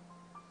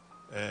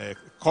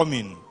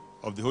coming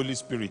of the Holy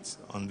Spirit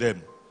on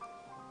them.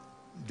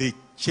 They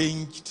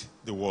changed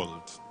the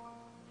world.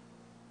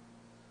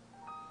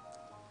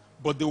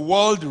 But the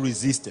world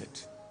resisted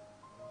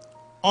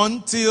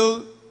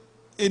until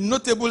a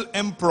notable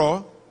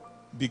emperor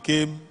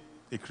became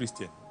a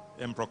Christian,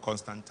 Emperor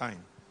Constantine.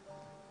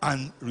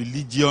 And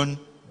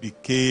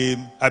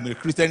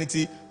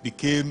Christianity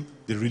became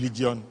the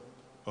religion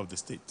of the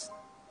state.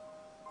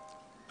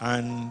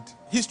 And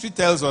history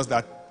tells us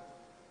that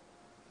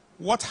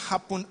what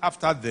happened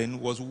after then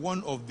was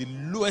one of the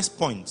lowest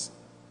points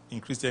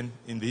in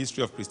the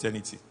history of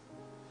Christianity.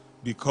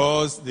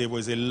 Because there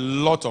was a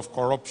lot of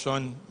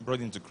corruption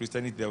brought into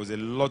Christianity. There was a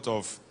lot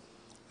of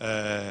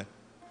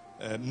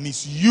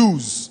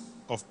misuse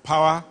of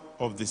power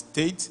of the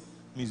state,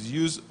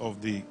 misuse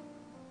of the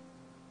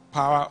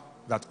power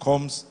that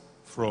comes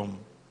from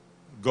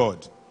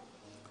God.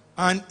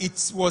 And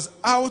it was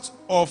out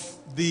of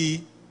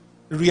the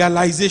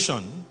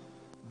realization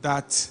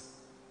that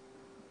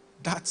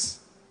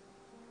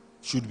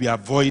should be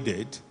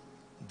avoided,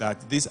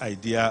 that this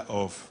idea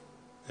of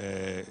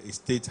a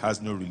state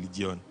has no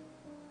religion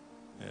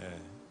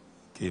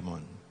came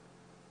on.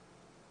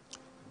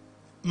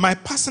 My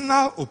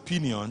personal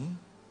opinion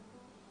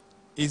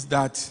is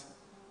that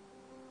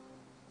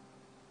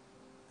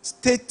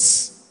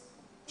states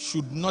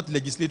should not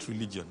legislate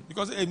religion.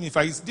 Because in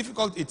fact, it's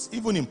difficult, it's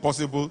even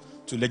impossible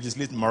to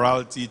legislate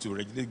morality, to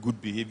regulate good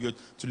behavior,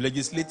 to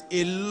legislate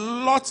a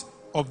lot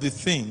of the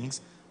things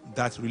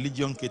that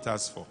religion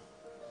caters for.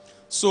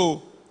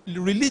 So,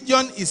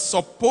 religion is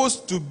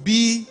supposed to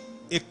be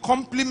a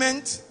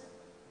complement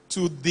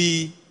to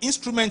the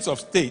instruments of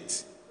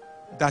state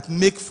that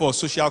make for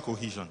social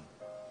cohesion.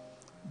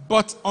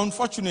 But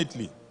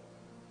unfortunately,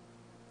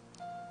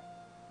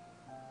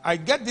 I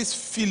get this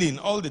feeling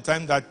all the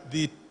time that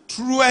the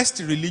truest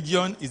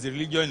religion is a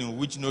religion in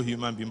which no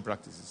human being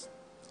practices.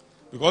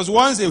 Because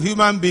once a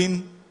human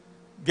being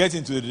gets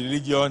into a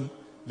religion,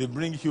 they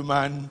bring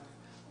human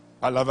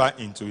palaver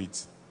into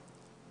it.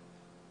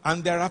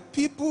 And there are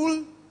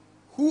people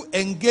who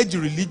engage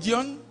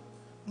religion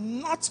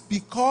not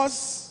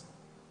because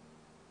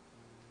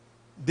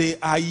they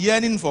are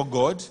yearning for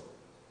God,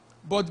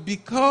 but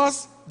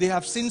because they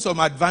have seen some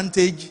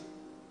advantage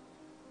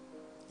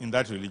in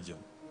that religion.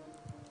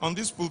 On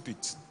this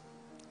pulpit,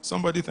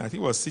 somebody, I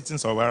think, was sitting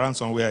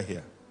somewhere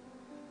here,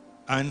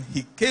 and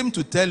he came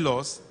to tell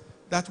us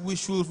that we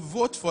should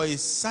vote for a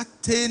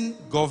certain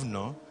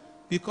governor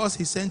because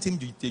he sent him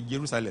to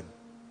Jerusalem.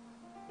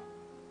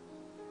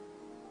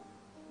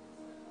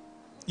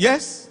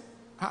 Yes?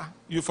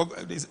 You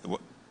forgot this.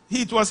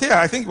 It was here.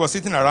 I think he was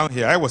sitting around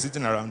here. I was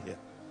sitting around here.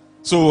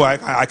 So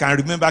I can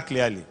remember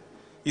clearly.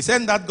 He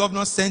said that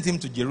governor sent him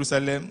to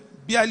Jerusalem,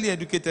 barely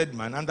educated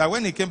man, and that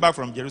when he came back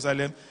from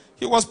Jerusalem,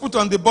 he was put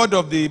on the board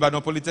of the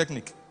Ibadan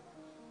Polytechnic.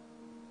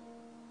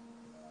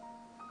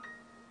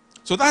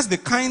 So that's the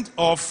kind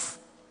of,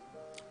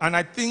 and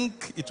I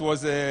think it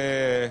was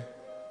Mr.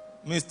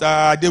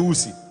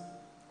 Adegboola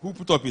who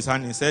put up his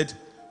hand and said,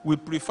 we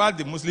prefer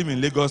the Muslim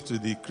in Lagos to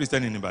the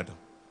Christian in Ibadan.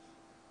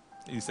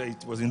 He said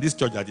it was in this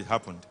church that it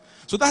happened.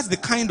 So that's the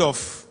kind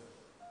of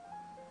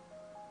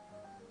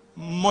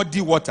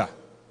muddy water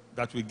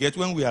that we get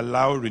when we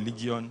allow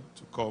religion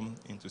to come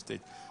into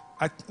state.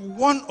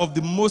 One of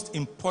the most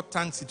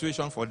important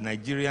situations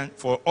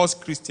for us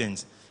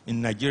Christians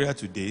in Nigeria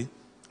today,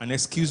 and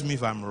excuse me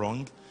if I'm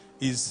wrong,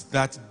 is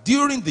that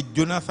during the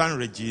Jonathan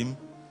regime,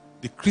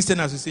 the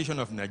Christian Association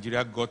of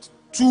Nigeria got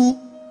too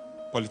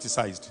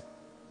politicized.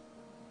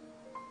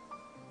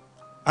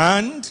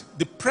 And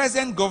the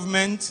present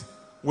government,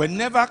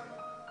 whenever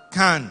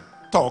can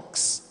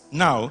talks,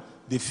 now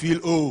they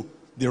feel,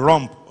 the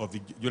rump of the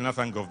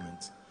Jonathan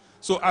government.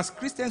 So as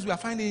Christians, we are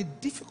finding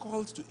it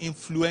difficult to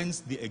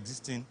influence the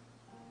existing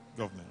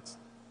government.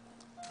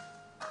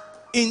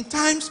 In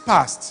times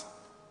past,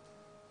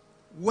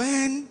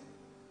 when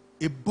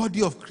a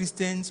body of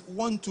Christians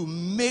want to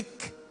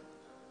make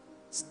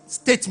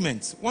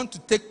statements, want to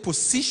take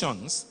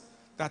positions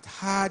that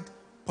had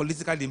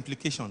political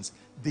implications,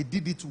 they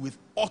did it with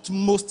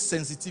utmost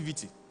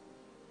sensitivity.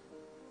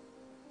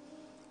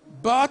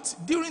 But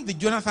during the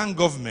Jonathan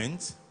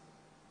government,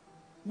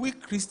 we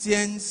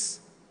Christians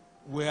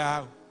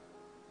were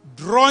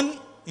drawn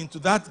into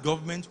that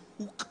government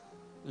hook,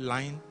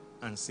 line,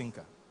 and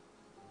sinker.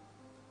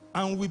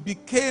 And we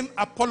became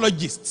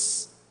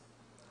apologists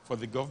for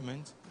the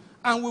government,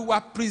 and we were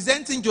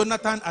presenting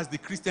Jonathan as the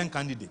Christian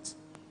candidate.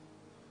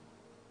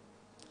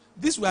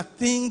 These were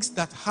things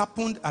that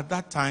happened at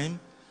that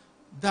time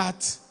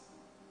that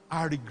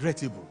are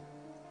regrettable.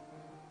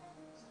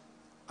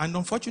 And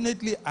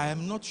unfortunately, I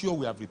am not sure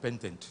we have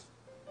repented.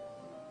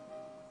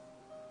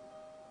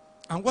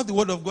 And what the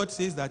Word of God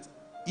says that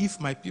if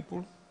my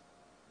people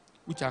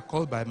which are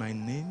called by my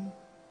name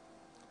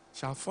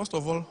shall first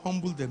of all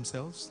humble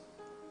themselves,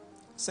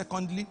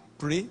 secondly,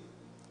 pray,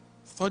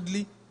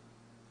 thirdly,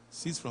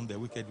 cease from their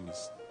wicked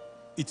ways.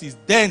 It is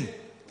then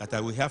that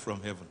I will hear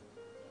from heaven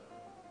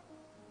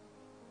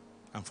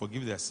and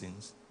forgive their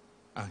sins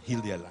and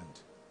heal their land.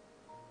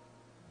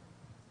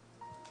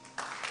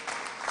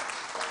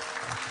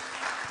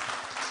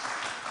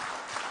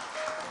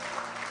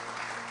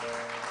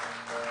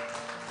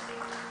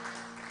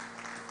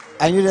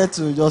 I needed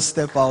to just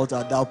step out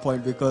at that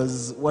point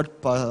because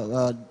what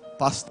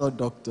Pastor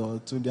Dr.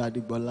 Tunde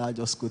Adegboola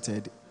just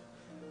quoted,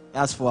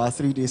 that's for our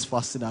 3 days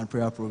fasting and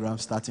prayer program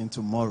starting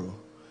tomorrow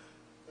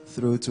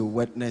through to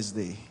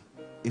Wednesday.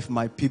 If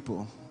my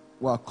people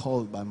who are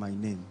called by my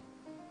name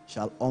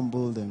shall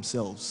humble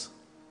themselves,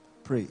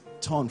 pray,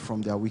 turn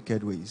from their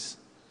wicked ways,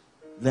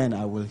 then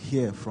I will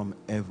hear from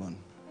heaven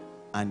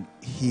and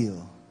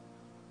heal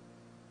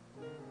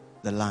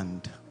the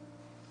land.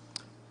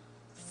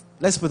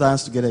 Let's put our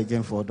hands together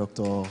again for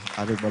Dr.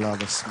 Adegboola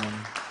this morning.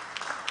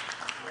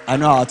 I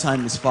know our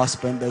time is fast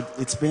spent, but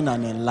it's been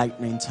an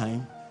enlightening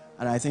time.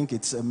 And I think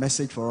it's a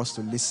message for us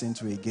to listen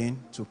to again,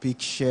 to pick,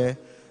 share.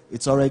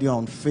 It's already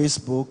on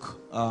Facebook.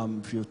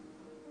 If you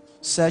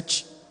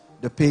search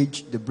the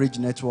page, The Bridge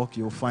Network,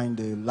 you'll find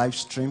the live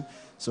stream.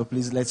 So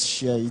please, let's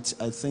share it.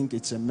 I think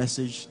it's a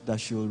message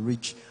that should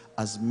reach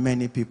as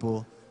many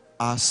people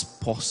as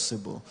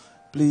possible.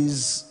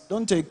 Please,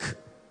 don't take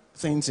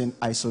things in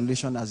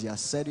isolation as he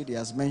has said it. He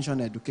has mentioned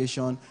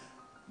education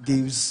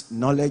gives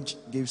knowledge,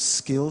 gives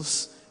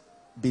skills,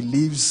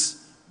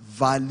 beliefs,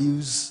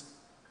 values.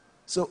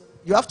 So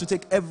you have to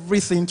take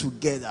everything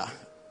together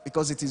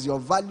because it is your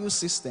value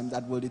system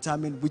that will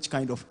determine which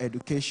kind of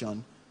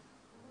education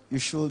you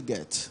should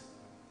get.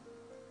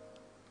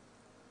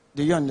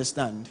 Do you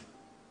understand?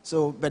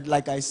 So, but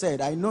like I said,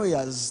 I know he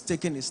has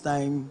taken his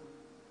time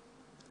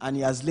and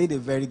he has laid a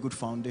very good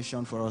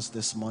foundation for us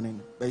this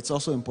morning. But it's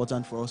also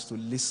important for us to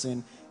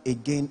listen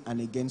again and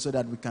again so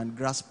that we can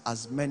grasp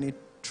as many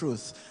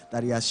truths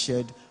that he has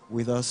shared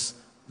with us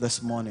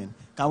this morning.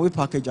 Can we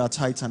package our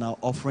tithes and our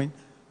offering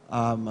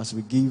as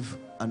we give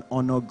and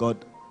honor God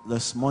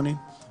this morning?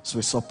 So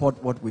we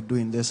support what we do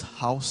in this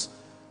house.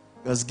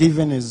 Because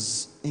giving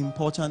is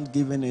important.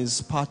 Giving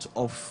is part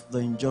of the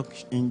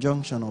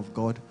injunction of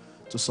God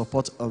to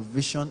support a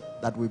vision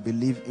that we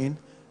believe in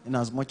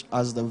as much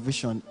as the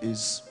vision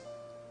is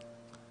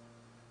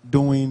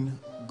doing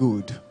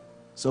good.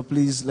 So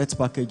please, let's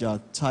package our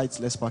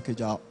tithes, let's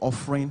package our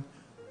offering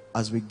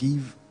as we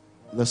give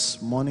this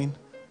morning.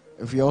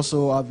 If you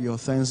also have your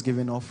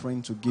Thanksgiving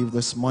offering to give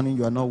this morning,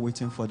 you are not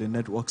waiting for the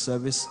network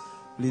service,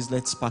 please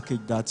let's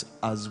package that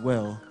as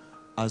well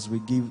as we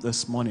give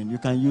this morning. You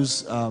can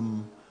use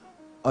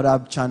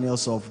other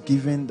channels of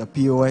giving, the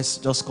POS,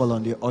 just call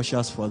on the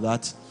ushers for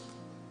that.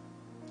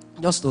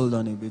 Just hold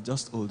on a bit,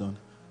 just hold on.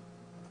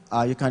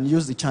 You can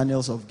use the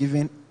channels of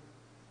giving.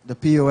 The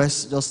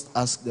POS, just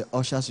ask the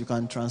ushers. You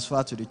can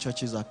transfer to the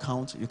church's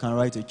account. You can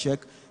write a check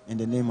in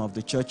the name of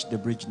the church, the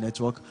Bridge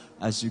Network,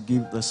 as you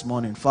give this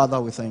morning.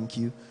 Father, we thank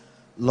you.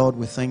 Lord,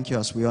 we thank you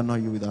as we honor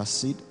you with our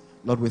seed.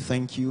 Lord, we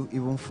thank you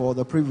even for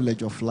the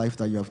privilege of life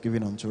that you have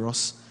given unto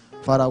us.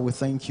 Father, we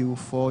thank you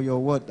for your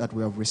word that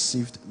we have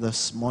received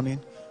this morning.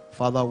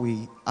 Father,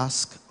 we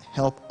ask,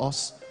 help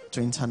us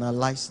to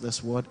internalize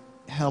this word.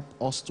 Help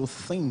us to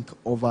think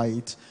over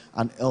it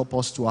and help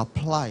us to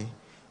apply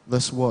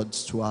these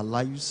words to our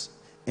lives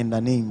in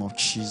the name of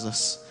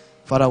Jesus.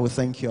 Father, we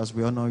thank you as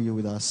we honor you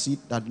with our seed,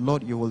 that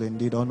Lord, you will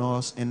indeed honor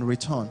us in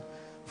return.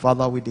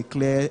 Father, we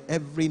declare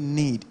every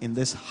need in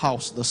this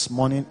house this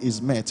morning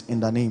is met in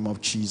the name of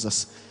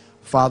Jesus.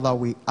 Father,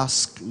 we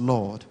ask,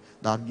 Lord,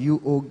 that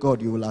you, oh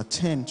God, you will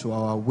attend to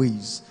our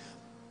ways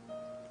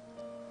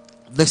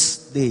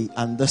this day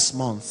and this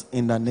month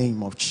in the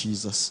name of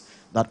Jesus.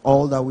 That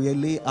all that we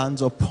lay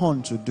hands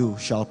upon to do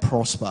shall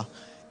prosper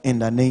in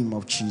the name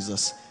of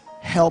Jesus.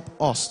 Help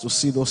us to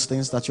see those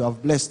things that you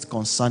have blessed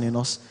concerning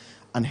us,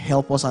 and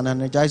help us and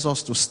energize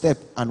us to step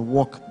and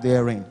walk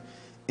therein.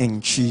 In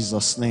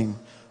Jesus' name,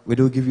 we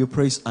do give you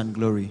praise and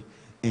glory.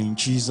 In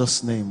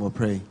Jesus' name we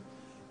pray.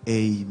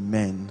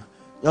 Amen.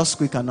 Just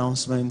quick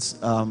announcements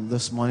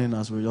this morning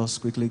as we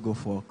just quickly go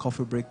for a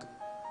coffee break.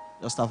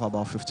 Just have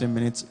about 15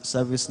 minutes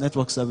service.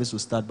 Network service will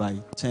start by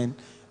 10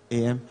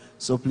 a.m.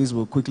 So please,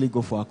 we'll quickly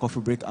go for a coffee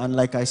break. And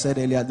like I said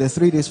earlier, the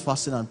 3 days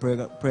fasting and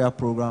prayer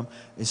program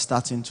is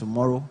starting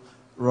tomorrow,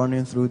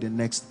 running through the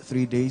next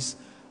 3 days.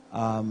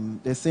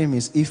 The theme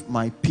is if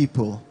my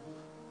people.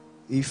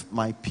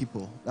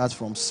 That's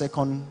from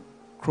 2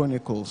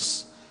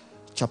 Chronicles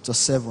chapter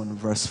 7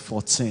 verse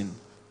 14.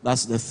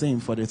 That's the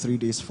theme for the 3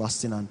 days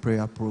fasting and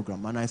prayer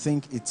program. And I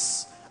think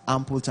it's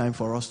ample time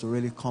for us to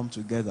really come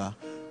together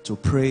to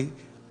pray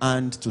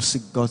and to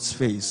seek God's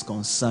face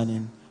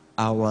concerning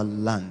our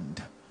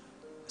land.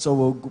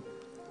 So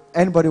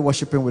anybody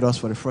worshiping with us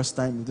for the first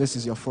time, if this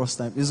is your first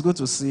time, it's good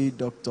to see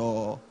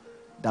Dr.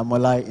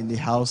 Damola in the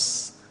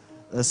house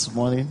this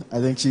morning. I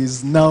think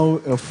she's now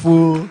a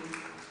full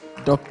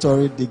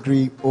doctorate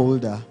degree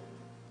holder.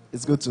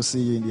 It's good to see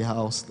you in the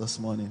house this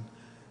morning.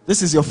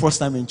 this is your first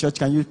time in church,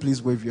 can you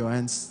please wave your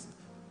hands?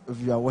 If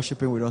you are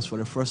worshiping with us for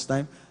the first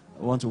time,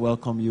 I want to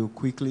welcome you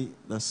quickly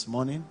this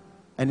morning.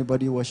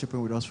 Anybody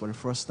worshiping with us for the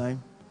first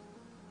time?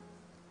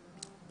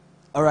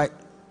 All right.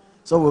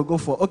 So we'll go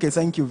for, okay,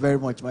 thank you very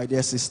much, my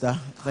dear sister.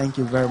 Thank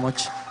you very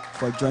much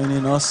for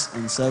joining us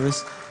in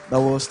service.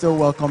 But we'll still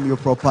welcome you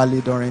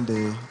properly during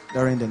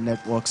the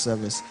network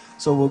service.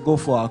 So we'll go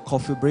for our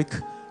coffee break,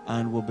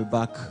 and we'll be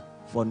back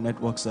for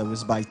network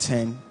service by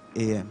 10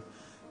 a.m.